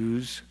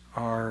issues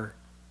are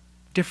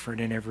different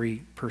in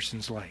every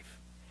person's life.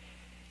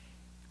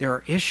 There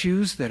are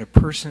issues that a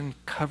person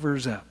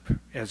covers up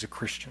as a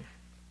Christian.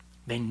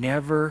 They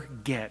never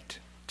get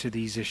to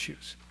these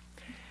issues.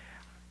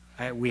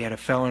 We had a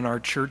fellow in our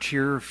church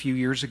here a few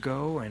years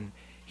ago, and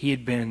he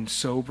had been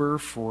sober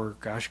for,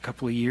 a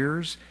couple of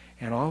years,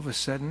 and all of a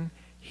sudden,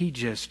 he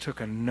just took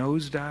a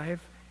nosedive,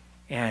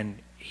 and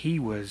he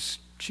was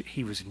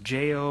in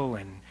jail,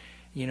 and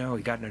he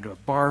got into a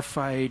bar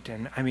fight,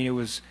 and it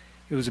was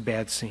a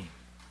bad scene.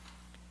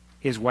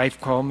 His wife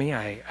called me.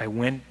 I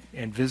went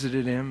and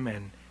visited him,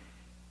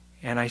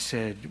 and I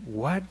said,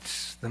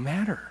 "What's the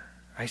matter?"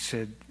 I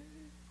said,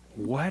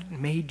 "What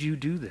made you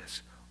do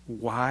this?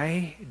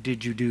 Why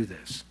did you do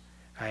this?"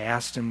 I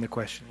asked him the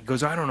question. He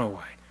goes, "I don't know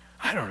why.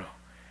 I don't know."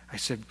 I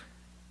said,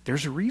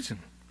 "There's a reason."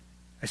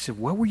 I said,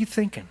 "What were you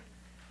thinking?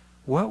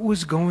 What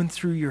was going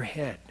through your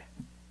head?"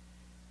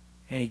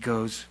 And he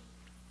goes,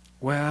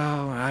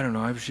 "Well, I don't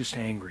know. I was just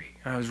angry.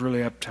 I was really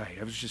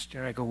uptight.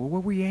 And I go, "Well,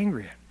 what were you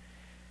angry at?"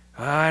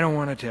 "I don't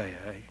want to tell you,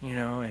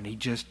 and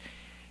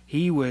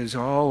he was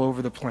all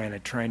over the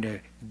planet trying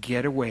to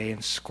get away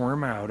and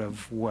squirm out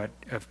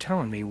of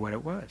telling me what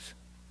it was.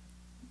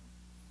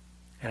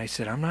 And I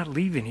said, "I'm not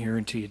leaving here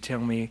until you tell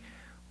me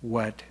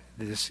what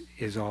this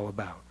is all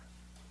about."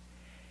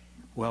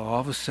 Well,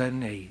 all of a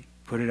sudden, he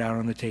put it out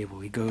on the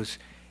table. He goes,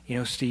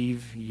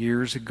 "Steve,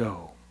 years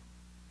ago,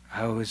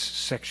 I was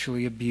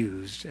sexually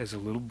abused as a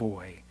little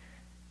boy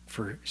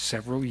for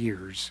several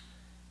years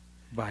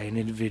by an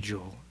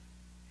individual,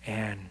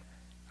 and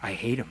I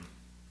hate him.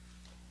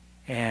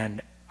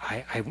 And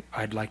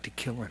I'd like to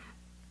kill him."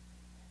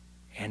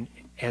 And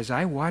as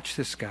I watched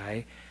this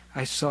guy,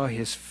 I saw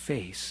his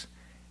face.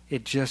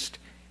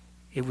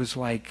 It was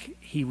like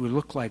he would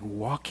look like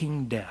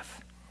walking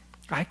death.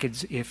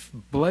 If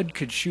blood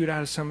could shoot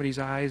out of somebody's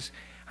eyes,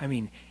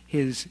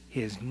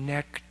 his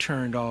neck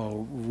turned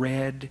all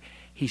red.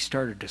 He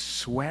started to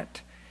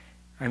sweat.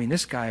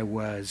 This guy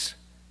was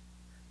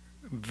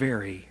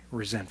very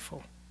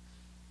resentful.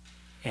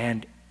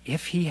 And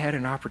if he had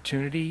an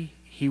opportunity,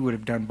 he would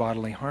have done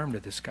bodily harm to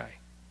this guy.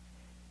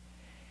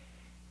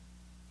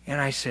 And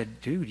I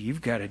said, "Dude,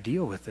 you've got to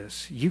deal with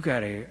this. You've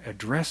got to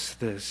address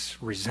this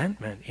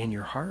resentment in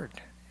your heart."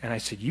 And I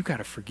said, "You got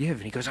to forgive."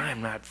 And he goes,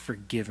 "I'm not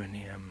forgiving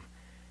him."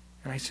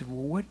 And I said,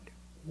 "Well,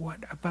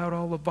 what about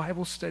all the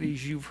Bible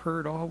studies you've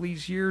heard all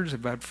these years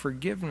about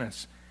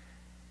forgiveness?"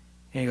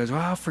 And he goes,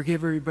 "Well, I'll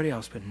forgive everybody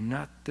else, but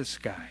not this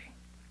guy."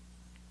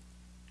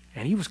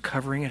 And he was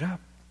covering it up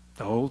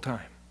the whole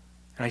time.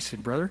 And I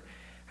said, "Brother,"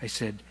 I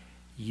said,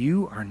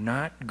 "you are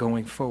not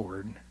going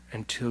forward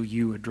until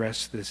you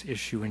address this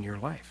issue in your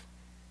life."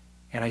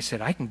 And I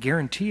said, "I can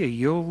guarantee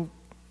you'll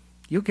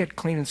You'll get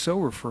clean and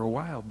sober for a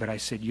while, but I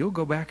said, you'll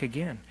go back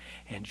again.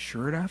 And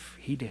sure enough,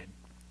 he did.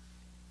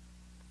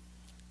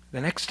 The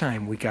next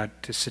time we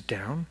got to sit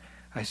down,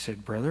 I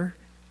said, brother,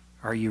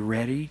 are you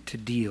ready to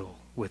deal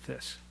with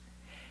this?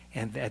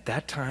 And at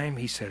that time,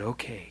 he said,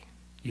 okay,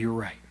 you're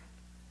right.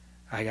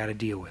 I got to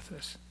deal with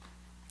this.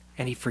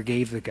 And he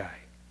forgave the guy.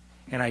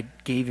 And I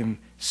gave him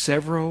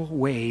several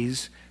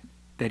ways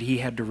that he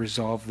had to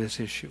resolve this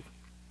issue.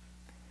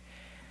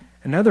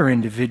 Another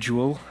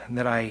individual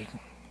that I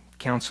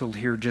counseled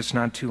here just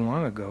not too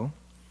long ago,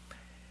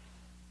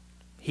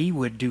 he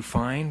would do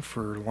fine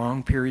for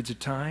long periods of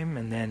time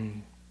and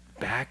then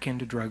back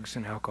into drugs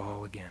and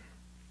alcohol again.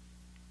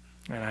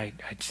 And I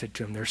said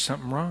to him, there's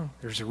something wrong.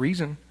 There's a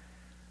reason.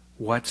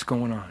 What's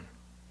going on?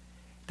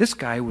 This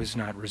guy was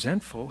not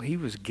resentful. He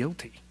was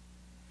guilty.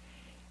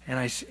 And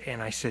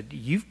I said,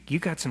 you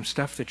got some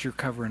stuff that you're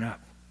covering up.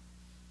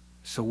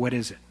 So what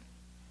is it?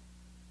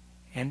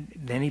 And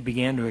then he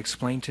began to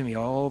explain to me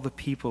all the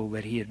people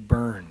that he had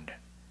burned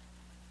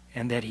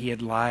and that he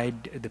had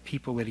lied, the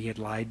people that he had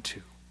lied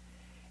to.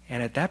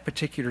 And at that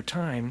particular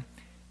time,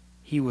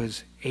 he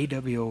was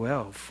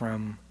AWOL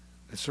from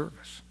the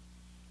service.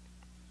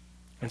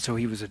 And so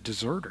he was a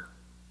deserter.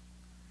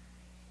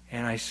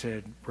 And I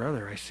said,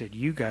 brother,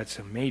 you got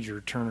some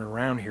major turning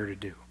around here to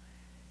do.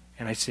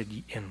 And I said,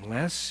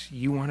 unless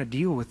you want to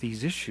deal with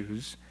these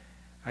issues,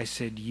 I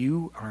said,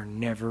 you are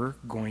never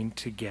going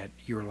to get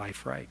your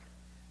life right.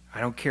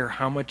 I don't care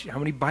how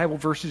many Bible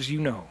verses you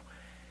know,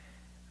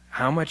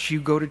 how much you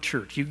go to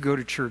church. You go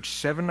to church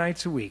 7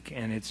 nights a week,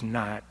 and it's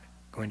not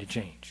going to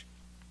change.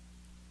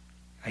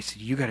 I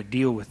said, you got to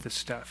deal with this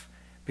stuff,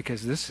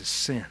 because this is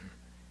sin,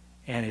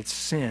 and it's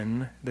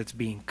sin that's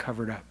being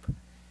covered up.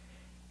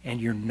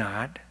 And you're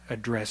not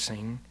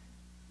addressing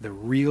the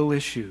real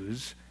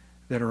issues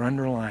that are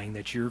underlying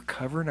that you're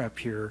covering up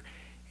here,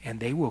 and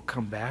they will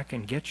come back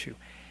and get you.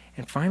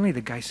 And finally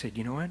the guy said,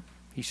 you know what?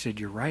 He said,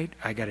 you're right.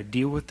 I got to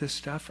deal with this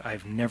stuff.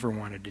 I've never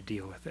wanted to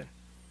deal with it.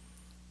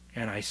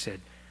 And I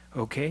said,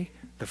 okay,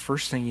 the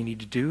first thing you need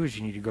to do is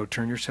you need to go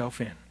turn yourself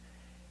in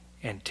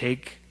and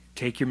take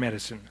your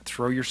medicine.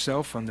 Throw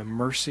yourself on the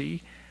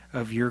mercy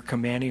of your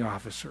commanding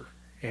officer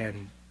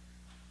and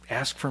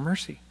ask for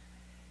mercy.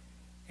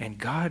 And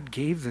God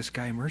gave this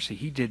guy mercy.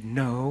 He did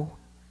no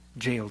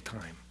jail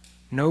time,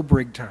 no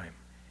brig time,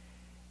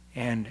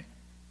 and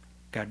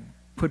got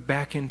put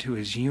back into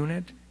his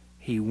unit.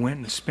 He went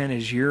and spent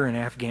his year in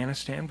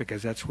Afghanistan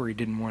because that's where he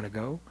didn't want to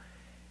go.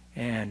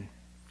 And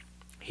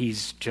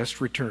he's just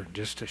returned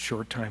just a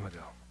short time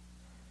ago.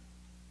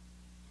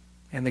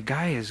 And the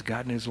guy has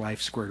gotten his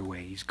life squared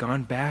away. He's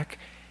gone back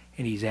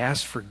and he's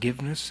asked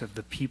forgiveness of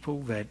the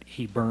people that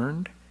he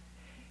burned.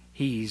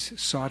 He's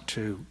sought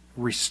to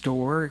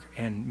restore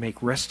and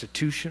make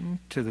restitution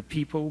to the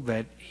people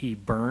that he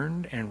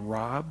burned and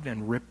robbed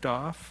and ripped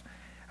off.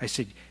 I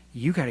said,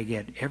 you got to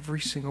get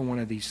every single one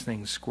of these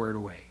things squared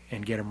away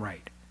and get them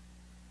right.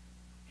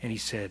 And he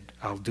said,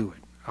 I'll do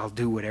it. I'll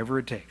do whatever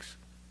it takes.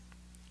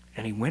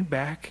 And he went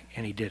back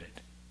and he did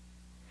it.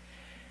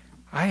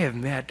 I have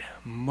met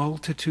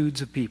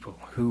multitudes of people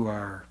who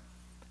are,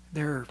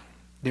 they're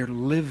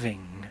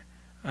living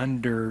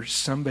under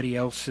somebody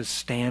else's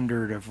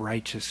standard of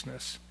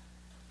righteousness.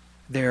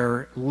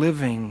 They're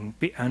living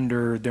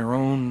under their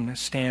own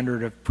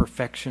standard of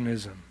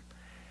perfectionism.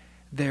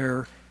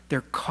 They're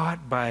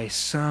caught by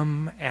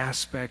some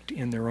aspect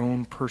in their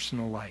own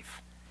personal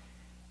life,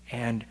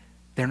 and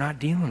they're not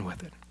dealing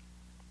with it,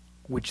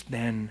 which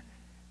then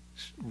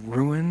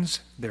ruins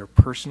their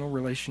personal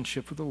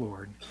relationship with the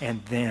Lord,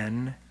 and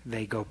then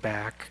they go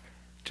back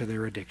to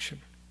their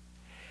addiction.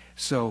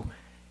 So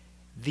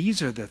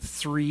these are the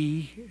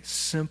 3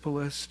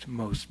 simplest,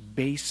 most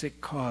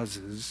basic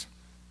causes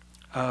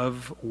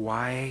of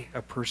why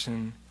a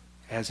person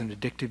has an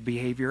addictive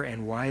behavior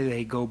and why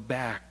they go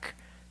back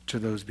to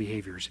those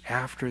behaviors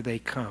after they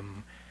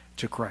come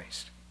to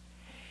Christ.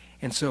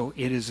 And so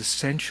it is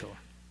essential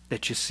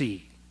that you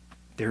see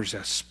there's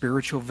a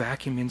spiritual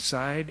vacuum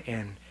inside,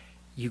 and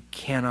you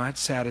cannot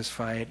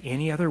satisfy it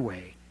any other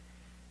way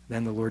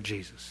than the Lord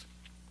Jesus.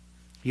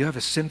 You have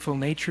a sinful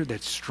nature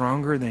that's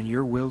stronger than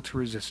your will to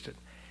resist it.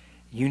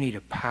 You need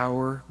a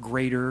power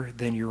greater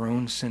than your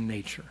own sin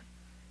nature.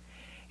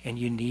 And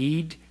you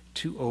need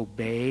to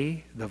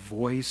obey the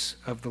voice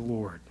of the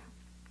Lord.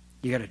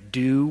 You got to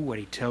do what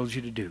he tells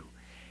you to do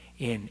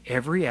in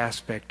every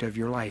aspect of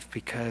your life,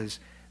 because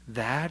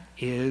that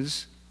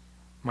is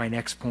my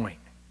next point.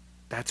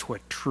 That's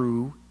what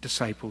true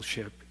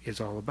discipleship is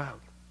all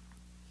about.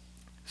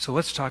 So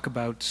let's talk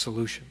about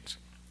solutions.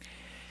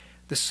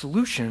 The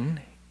solution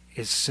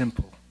is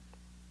simple,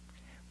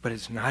 but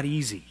it's not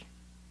easy.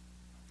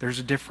 There's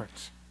a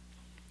difference.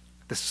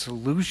 The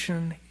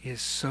solution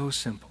is so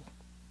simple.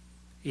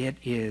 It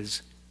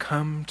is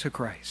come to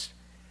Christ,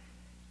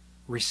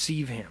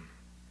 receive him,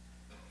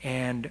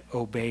 and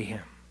obey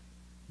him.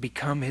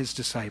 Become his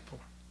disciple.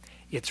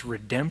 It's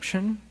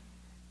redemption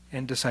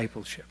and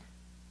discipleship.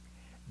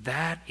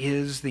 That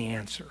is the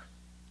answer.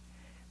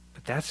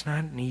 But that's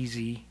not an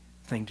easy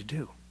thing to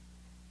do.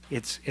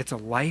 It's a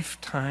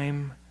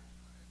lifetime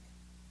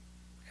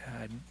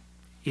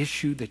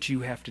issue that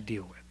you have to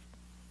deal with.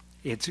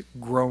 It's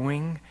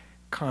growing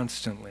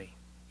constantly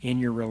in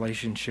your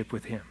relationship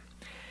with Him.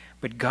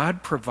 But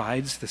God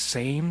provides the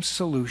same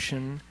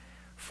solution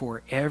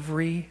for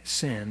every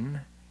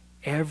sin,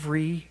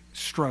 every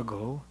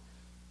struggle.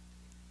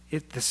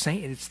 It's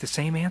the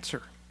same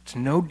answer. It's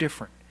no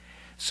different.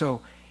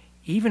 So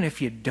even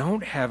if you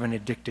don't have an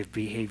addictive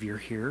behavior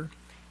here,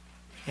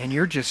 and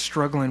you're just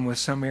struggling with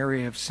some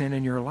area of sin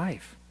in your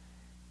life,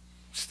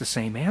 it's the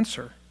same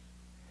answer.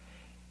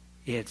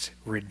 It's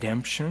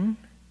redemption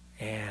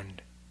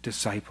and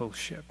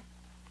discipleship,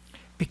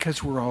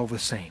 because we're all the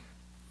same.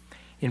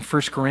 In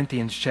 1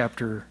 Corinthians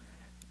chapter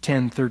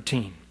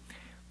 10:13,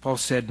 Paul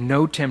said,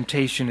 "No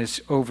temptation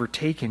has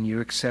overtaken you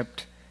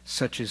except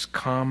such as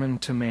common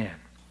to man.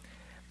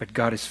 But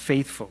God is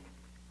faithful,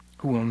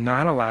 who will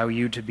not allow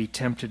you to be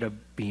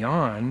tempted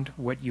beyond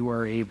what you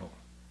are able.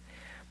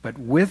 But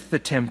with the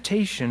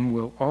temptation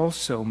will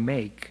also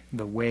make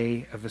the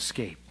way of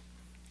escape,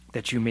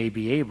 that you may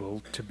be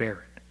able to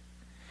bear it."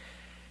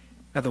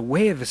 Now, the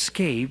way of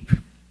escape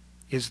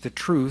is the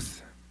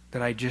truth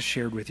that I just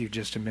shared with you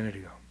just a minute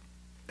ago.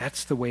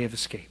 That's the way of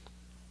escape.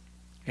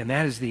 And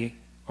that is the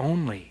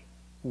only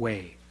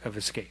way of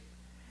escape.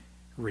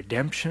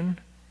 Redemption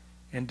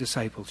and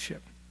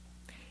discipleship.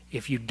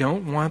 If you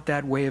don't want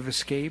that way of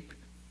escape,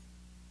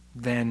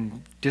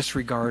 then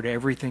disregard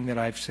everything that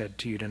I've said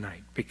to you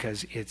tonight,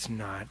 because it's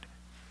not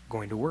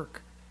going to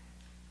work.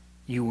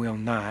 You will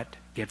not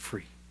get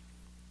free.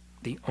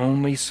 The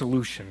only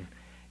solution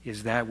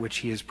is that which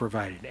He has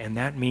provided, and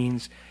that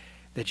means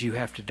that you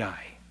have to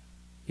die.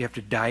 You have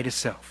to die to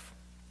self.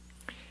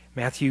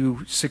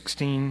 Matthew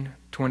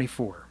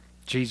 16:24,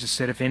 Jesus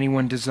said, "If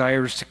anyone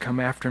desires to come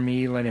after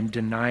me, let him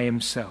deny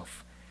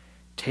himself,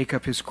 take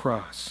up his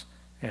cross,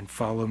 and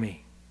follow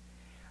me."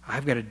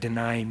 I've got to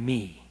deny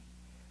me.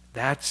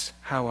 That's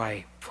how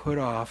I put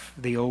off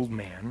the old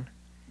man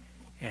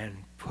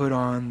and put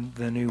on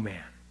the new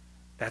man.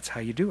 That's how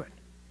you do it.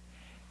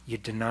 You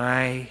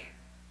deny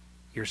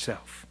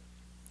yourself.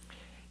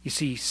 You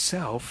see,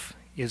 self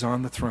is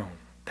on the throne.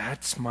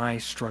 That's my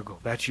struggle.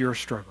 That's your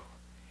struggle.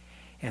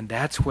 And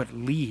that's what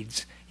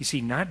leads. You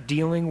see, not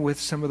dealing with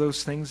some of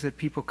those things that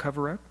people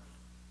cover up,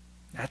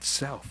 that's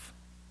self.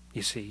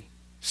 You see,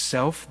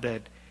 self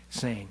that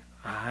saying,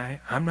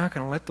 I'm not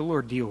going to let the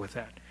Lord deal with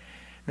that.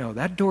 No,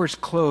 that door's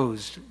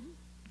closed,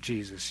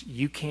 Jesus.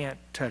 You can't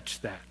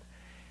touch that.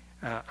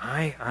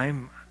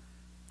 I'm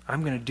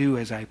going to do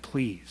as I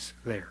please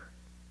there.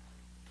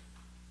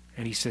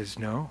 And He says,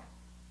 no,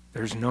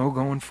 there's no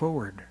going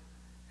forward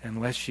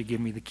unless you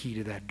give me the key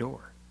to that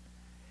door.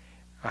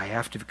 I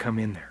have to come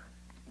in there.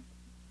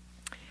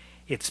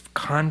 It's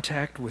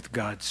contact with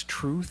God's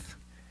truth,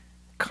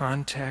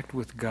 contact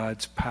with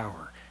God's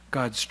power.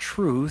 God's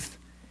truth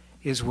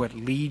is what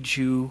leads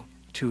you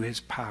to His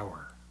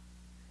power.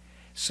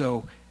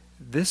 So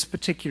this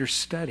particular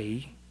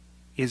study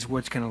is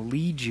what's going to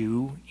lead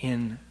you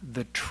in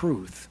the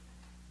truth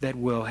that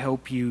will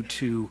help you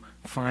to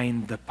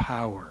find the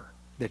power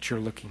that you're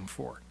looking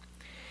for.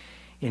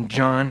 In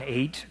John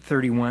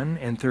 8:31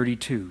 and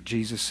 32,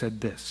 Jesus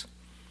said this.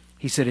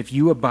 He said, "If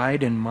you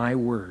abide in my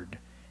word,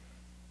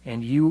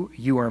 and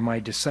you are my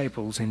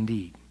disciples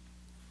indeed,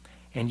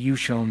 and you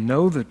shall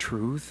know the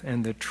truth,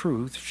 and the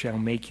truth shall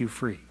make you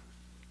free."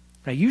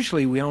 Now,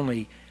 usually we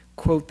only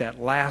quote that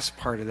last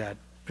part of that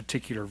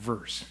particular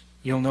verse.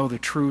 You'll know the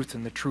truth,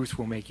 and the truth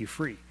will make you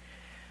free.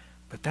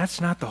 But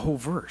that's not the whole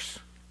verse,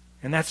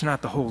 and that's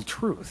not the whole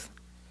truth.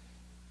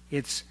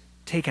 It's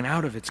taken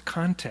out of its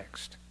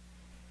context,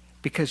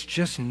 because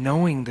just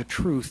knowing the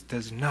truth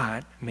does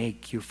not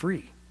make you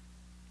free.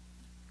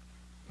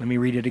 Let me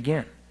read it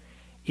again.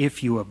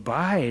 If you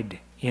abide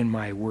in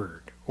my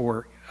word,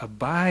 or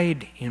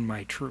abide in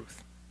my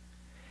truth,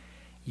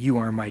 you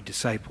are my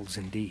disciples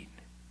indeed.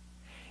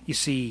 You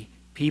see,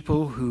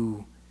 people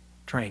who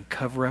try and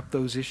cover up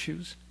those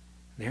issues,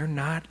 they're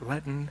not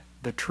letting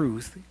the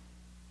truth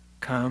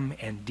come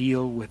and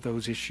deal with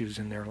those issues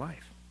in their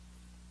life.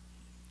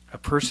 A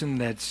person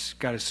that's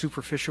got a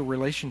superficial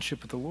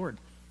relationship with the Lord,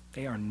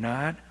 they are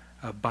not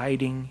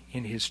abiding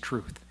in His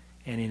truth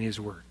and in His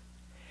word.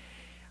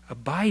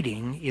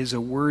 Abiding is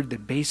a word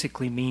that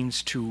basically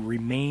means to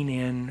remain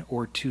in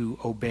or to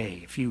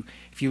obey. If you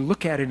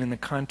look at it in the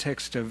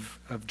context of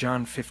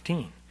John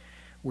 15,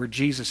 where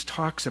Jesus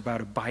talks about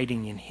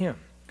abiding in Him,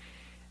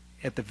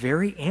 at the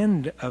very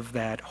end of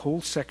that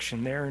whole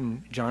section there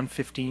in John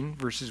 15,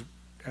 verses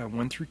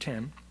 1 through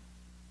 10,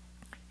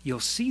 you'll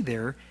see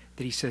there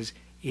that He says,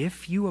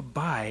 if you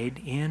abide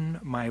in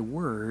my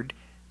word,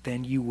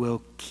 then you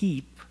will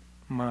keep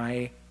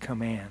my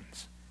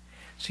commands.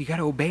 So you got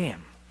to obey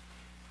Him.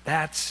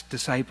 That's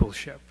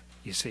discipleship,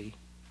 you see.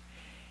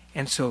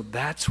 And so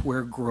that's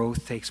where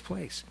growth takes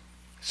place.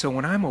 So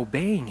when I'm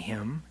obeying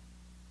Him,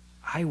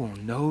 I will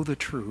know the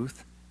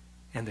truth,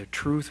 and the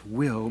truth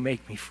will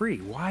make me free.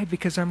 Why?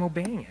 Because I'm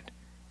obeying it.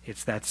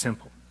 It's that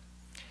simple.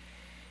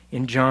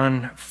 In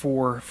John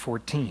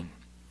 4:14,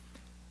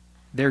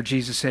 there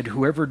Jesus said,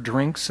 "Whoever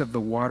drinks of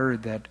the water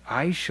that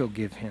I shall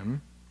give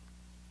him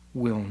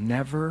will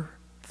never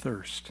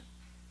thirst.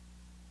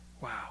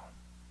 Wow.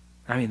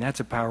 I mean, that's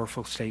a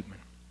powerful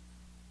statement.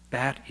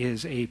 That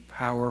is a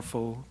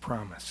powerful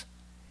promise.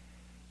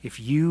 If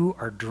you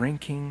are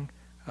drinking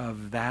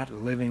of that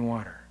living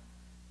water,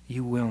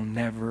 you will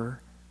never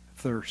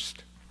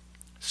thirst.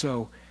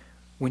 So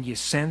when you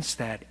sense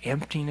that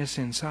emptiness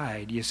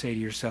inside, you say to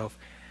yourself,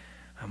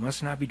 I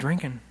must not be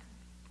drinking.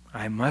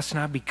 I must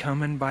not be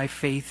coming by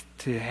faith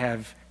to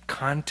have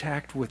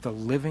contact with the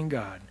living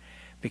God,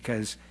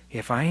 because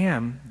if I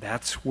am,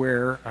 that's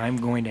where I'm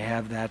going to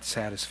have that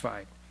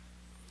satisfied.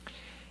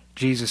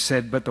 Jesus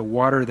said, but the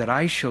water that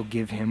I shall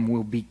give him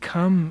will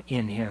become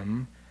in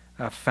him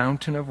a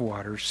fountain of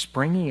water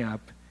springing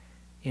up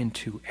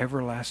into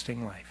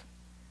everlasting life.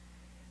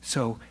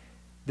 So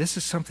this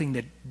is something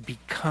that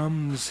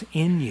becomes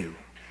in you,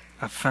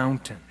 a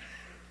fountain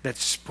that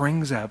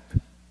springs up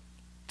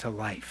to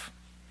life.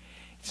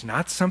 It's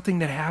not something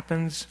that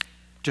happens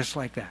just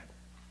like that.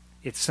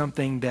 It's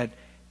something that,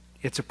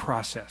 it's a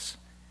process.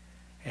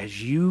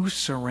 As you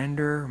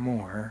surrender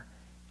more,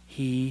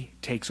 he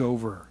takes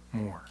over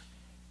more.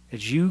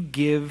 As you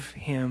give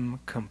him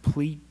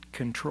complete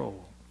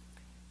control,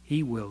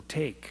 he will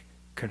take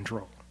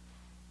control,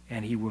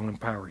 and he will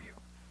empower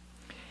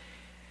you.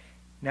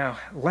 Now,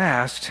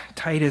 last,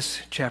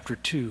 Titus chapter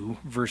 2,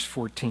 verse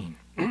 14.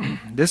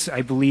 This,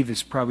 I believe,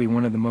 is probably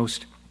one of the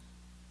most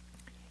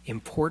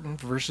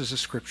important verses of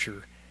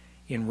Scripture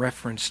in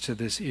reference to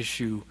this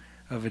issue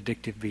of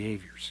addictive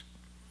behaviors.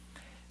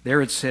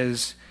 There it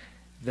says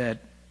that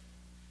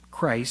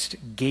Christ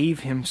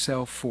gave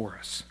himself for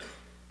us,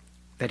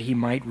 that he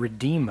might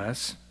redeem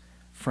us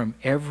from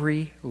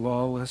every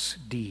lawless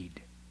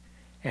deed,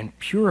 and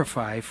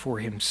purify for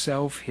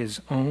himself his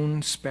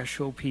own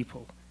special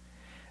people,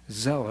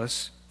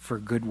 zealous for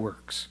good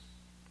works.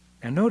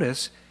 Now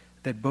notice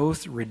that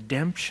both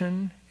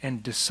redemption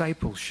and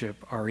discipleship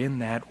are in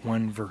that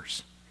one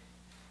verse.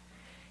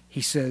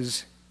 He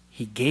says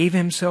he gave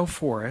himself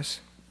for us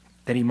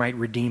that he might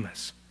redeem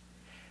us,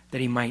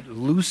 that he might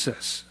loose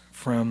us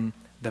from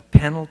the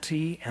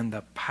penalty and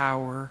the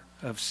power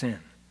of sin,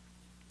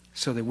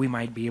 so that we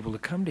might be able to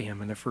come to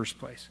him in the first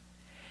place.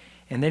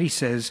 And then he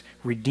says,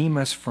 redeem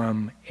us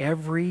from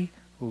every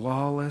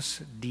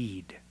lawless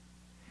deed.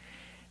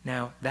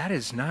 Now, that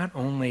is not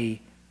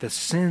only the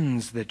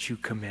sins that you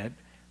commit,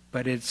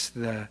 but it's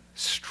the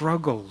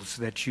struggles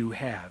that you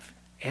have.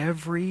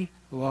 Every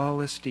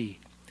lawless deed.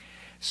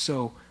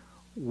 So,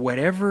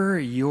 whatever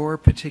your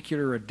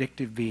particular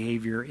addictive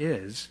behavior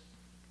is,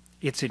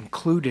 it's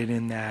included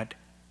in that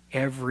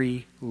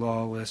every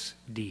lawless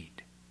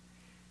deed.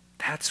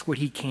 That's what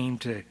he came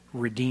to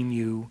redeem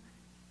you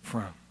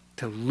from,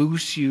 to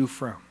loose you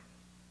from.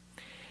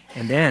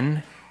 And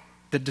then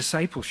the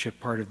discipleship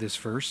part of this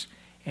verse,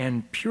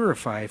 and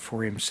purify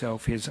for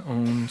himself his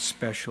own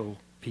special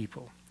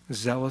people,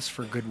 zealous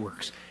for good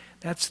works.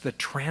 That's the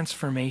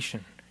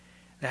transformation.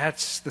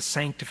 That's the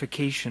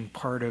sanctification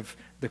part of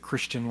the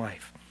Christian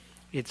life.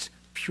 It's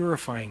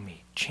purifying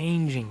me,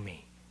 changing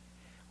me.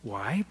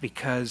 Why?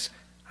 Because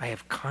I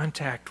have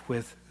contact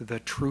with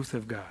the truth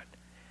of God.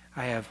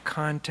 I have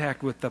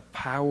contact with the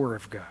power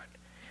of God,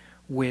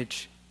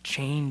 which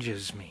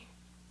changes me.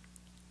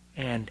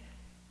 And,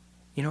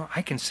 you know,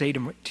 I can say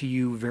to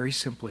you very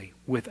simply,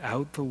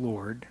 without the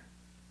Lord,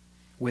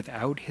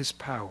 without his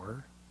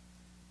power,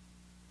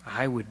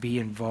 I would be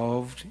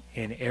involved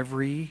in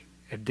every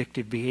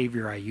addictive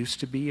behavior I used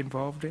to be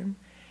involved in,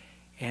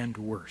 and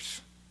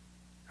worse.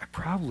 I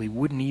probably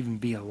wouldn't even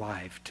be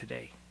alive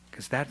today,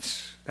 because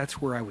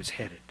that's where I was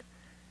headed.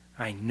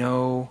 I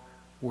know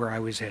where I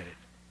was headed,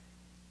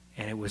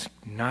 and it was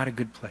not a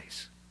good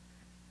place.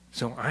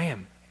 So I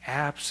am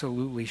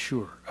absolutely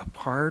sure,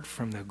 apart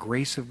from the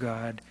grace of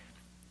God,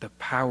 the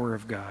power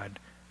of God,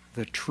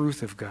 the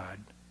truth of God,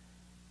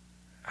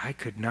 I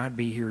could not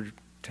be here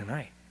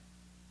tonight.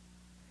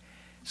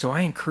 So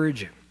I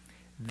encourage you,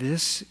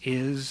 this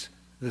is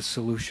the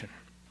solution.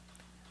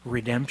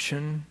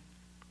 Redemption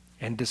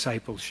and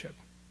discipleship.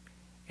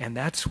 And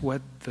that's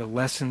what the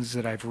lessons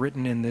that I've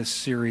written in this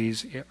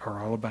series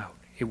are all about.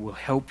 It will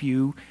help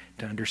you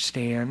to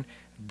understand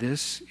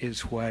this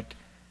is what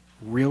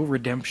real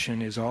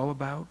redemption is all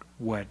about,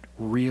 what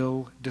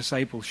real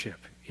discipleship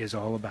is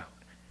all about.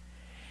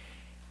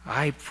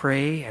 I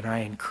pray and I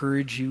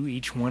encourage you,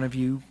 each one of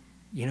you,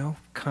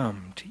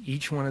 come to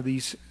each one of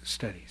these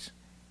studies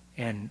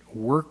and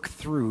work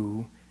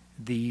through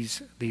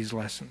these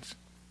lessons,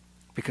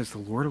 because the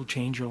Lord will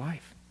change your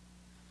life.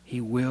 He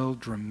will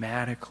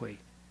dramatically,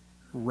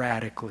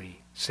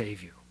 radically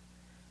save you.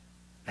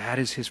 That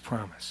is his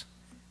promise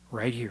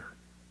right here.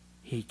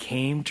 He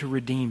came to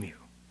redeem you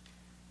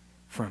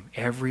from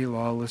every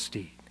lawless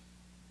deed.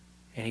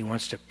 And he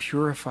wants to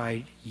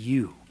purify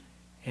you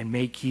and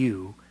make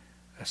you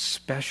a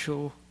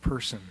special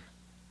person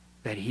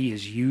that he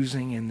is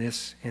using in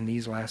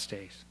these last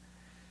days.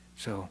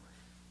 So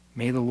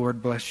may the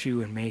Lord bless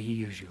you and may he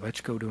use you.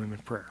 Let's go to him in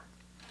prayer.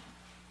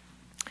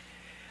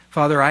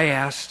 Father, I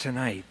ask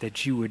tonight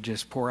that you would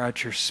just pour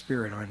out your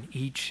Spirit on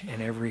each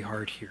and every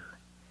heart here.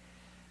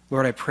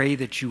 Lord, I pray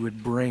that you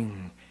would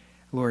bring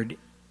Lord,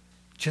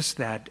 just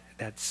that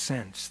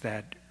sense,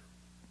 that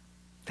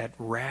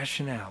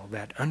rationale,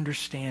 that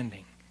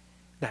understanding,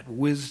 that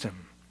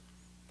wisdom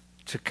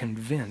to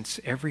convince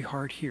every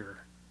heart here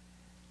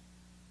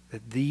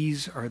that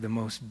these are the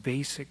most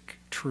basic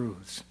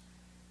truths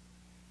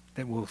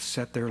that will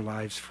set their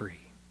lives free.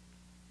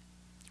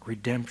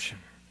 Redemption,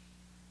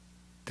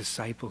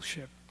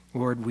 discipleship.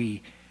 Lord,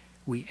 we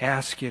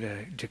ask you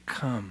to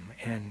come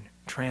and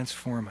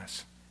transform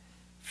us.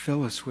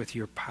 Fill us with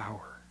your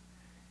power.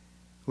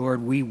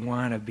 Lord, we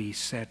want to be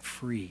set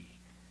free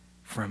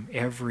from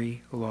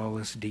every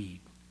lawless deed.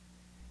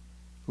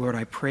 Lord,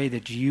 I pray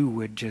that you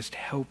would just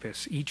help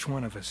us, each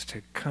one of us,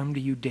 to come to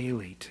you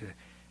daily,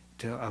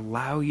 to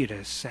allow you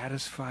to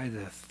satisfy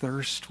the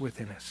thirst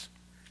within us.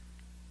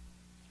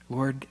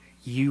 Lord,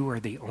 you are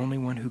the only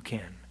one who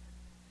can.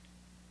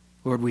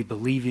 Lord, we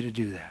believe you to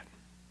do that.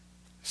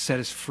 Set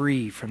us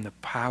free from the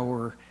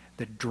power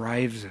that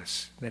drives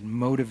us, that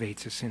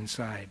motivates us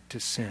inside to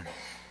sin.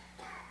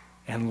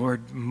 And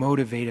Lord,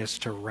 motivate us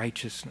to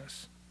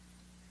righteousness.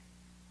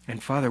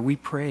 And Father, we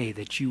pray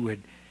that you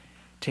would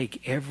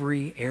take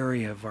every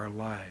area of our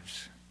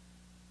lives,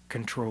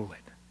 control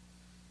it.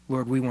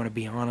 Lord, we want to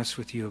be honest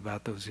with you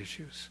about those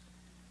issues.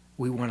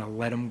 We want to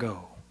let them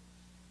go.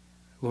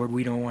 Lord,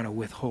 we don't want to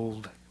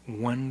withhold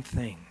one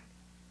thing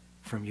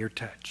from your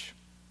touch,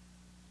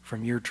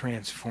 from your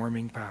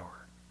transforming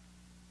power.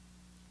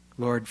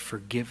 Lord,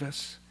 forgive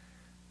us,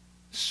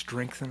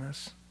 strengthen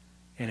us,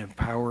 and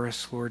empower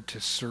us, Lord, to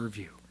serve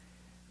you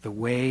the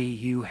way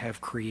you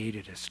have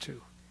created us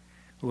to.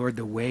 Lord,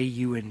 the way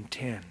you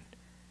intend.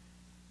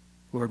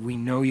 Lord, we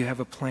know you have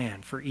a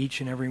plan for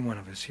each and every one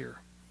of us here,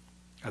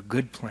 a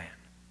good plan.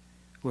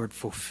 Lord,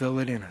 fulfill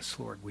it in us,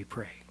 Lord, we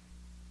pray.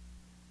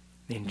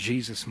 In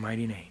Jesus'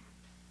 mighty name,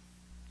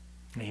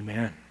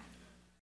 amen.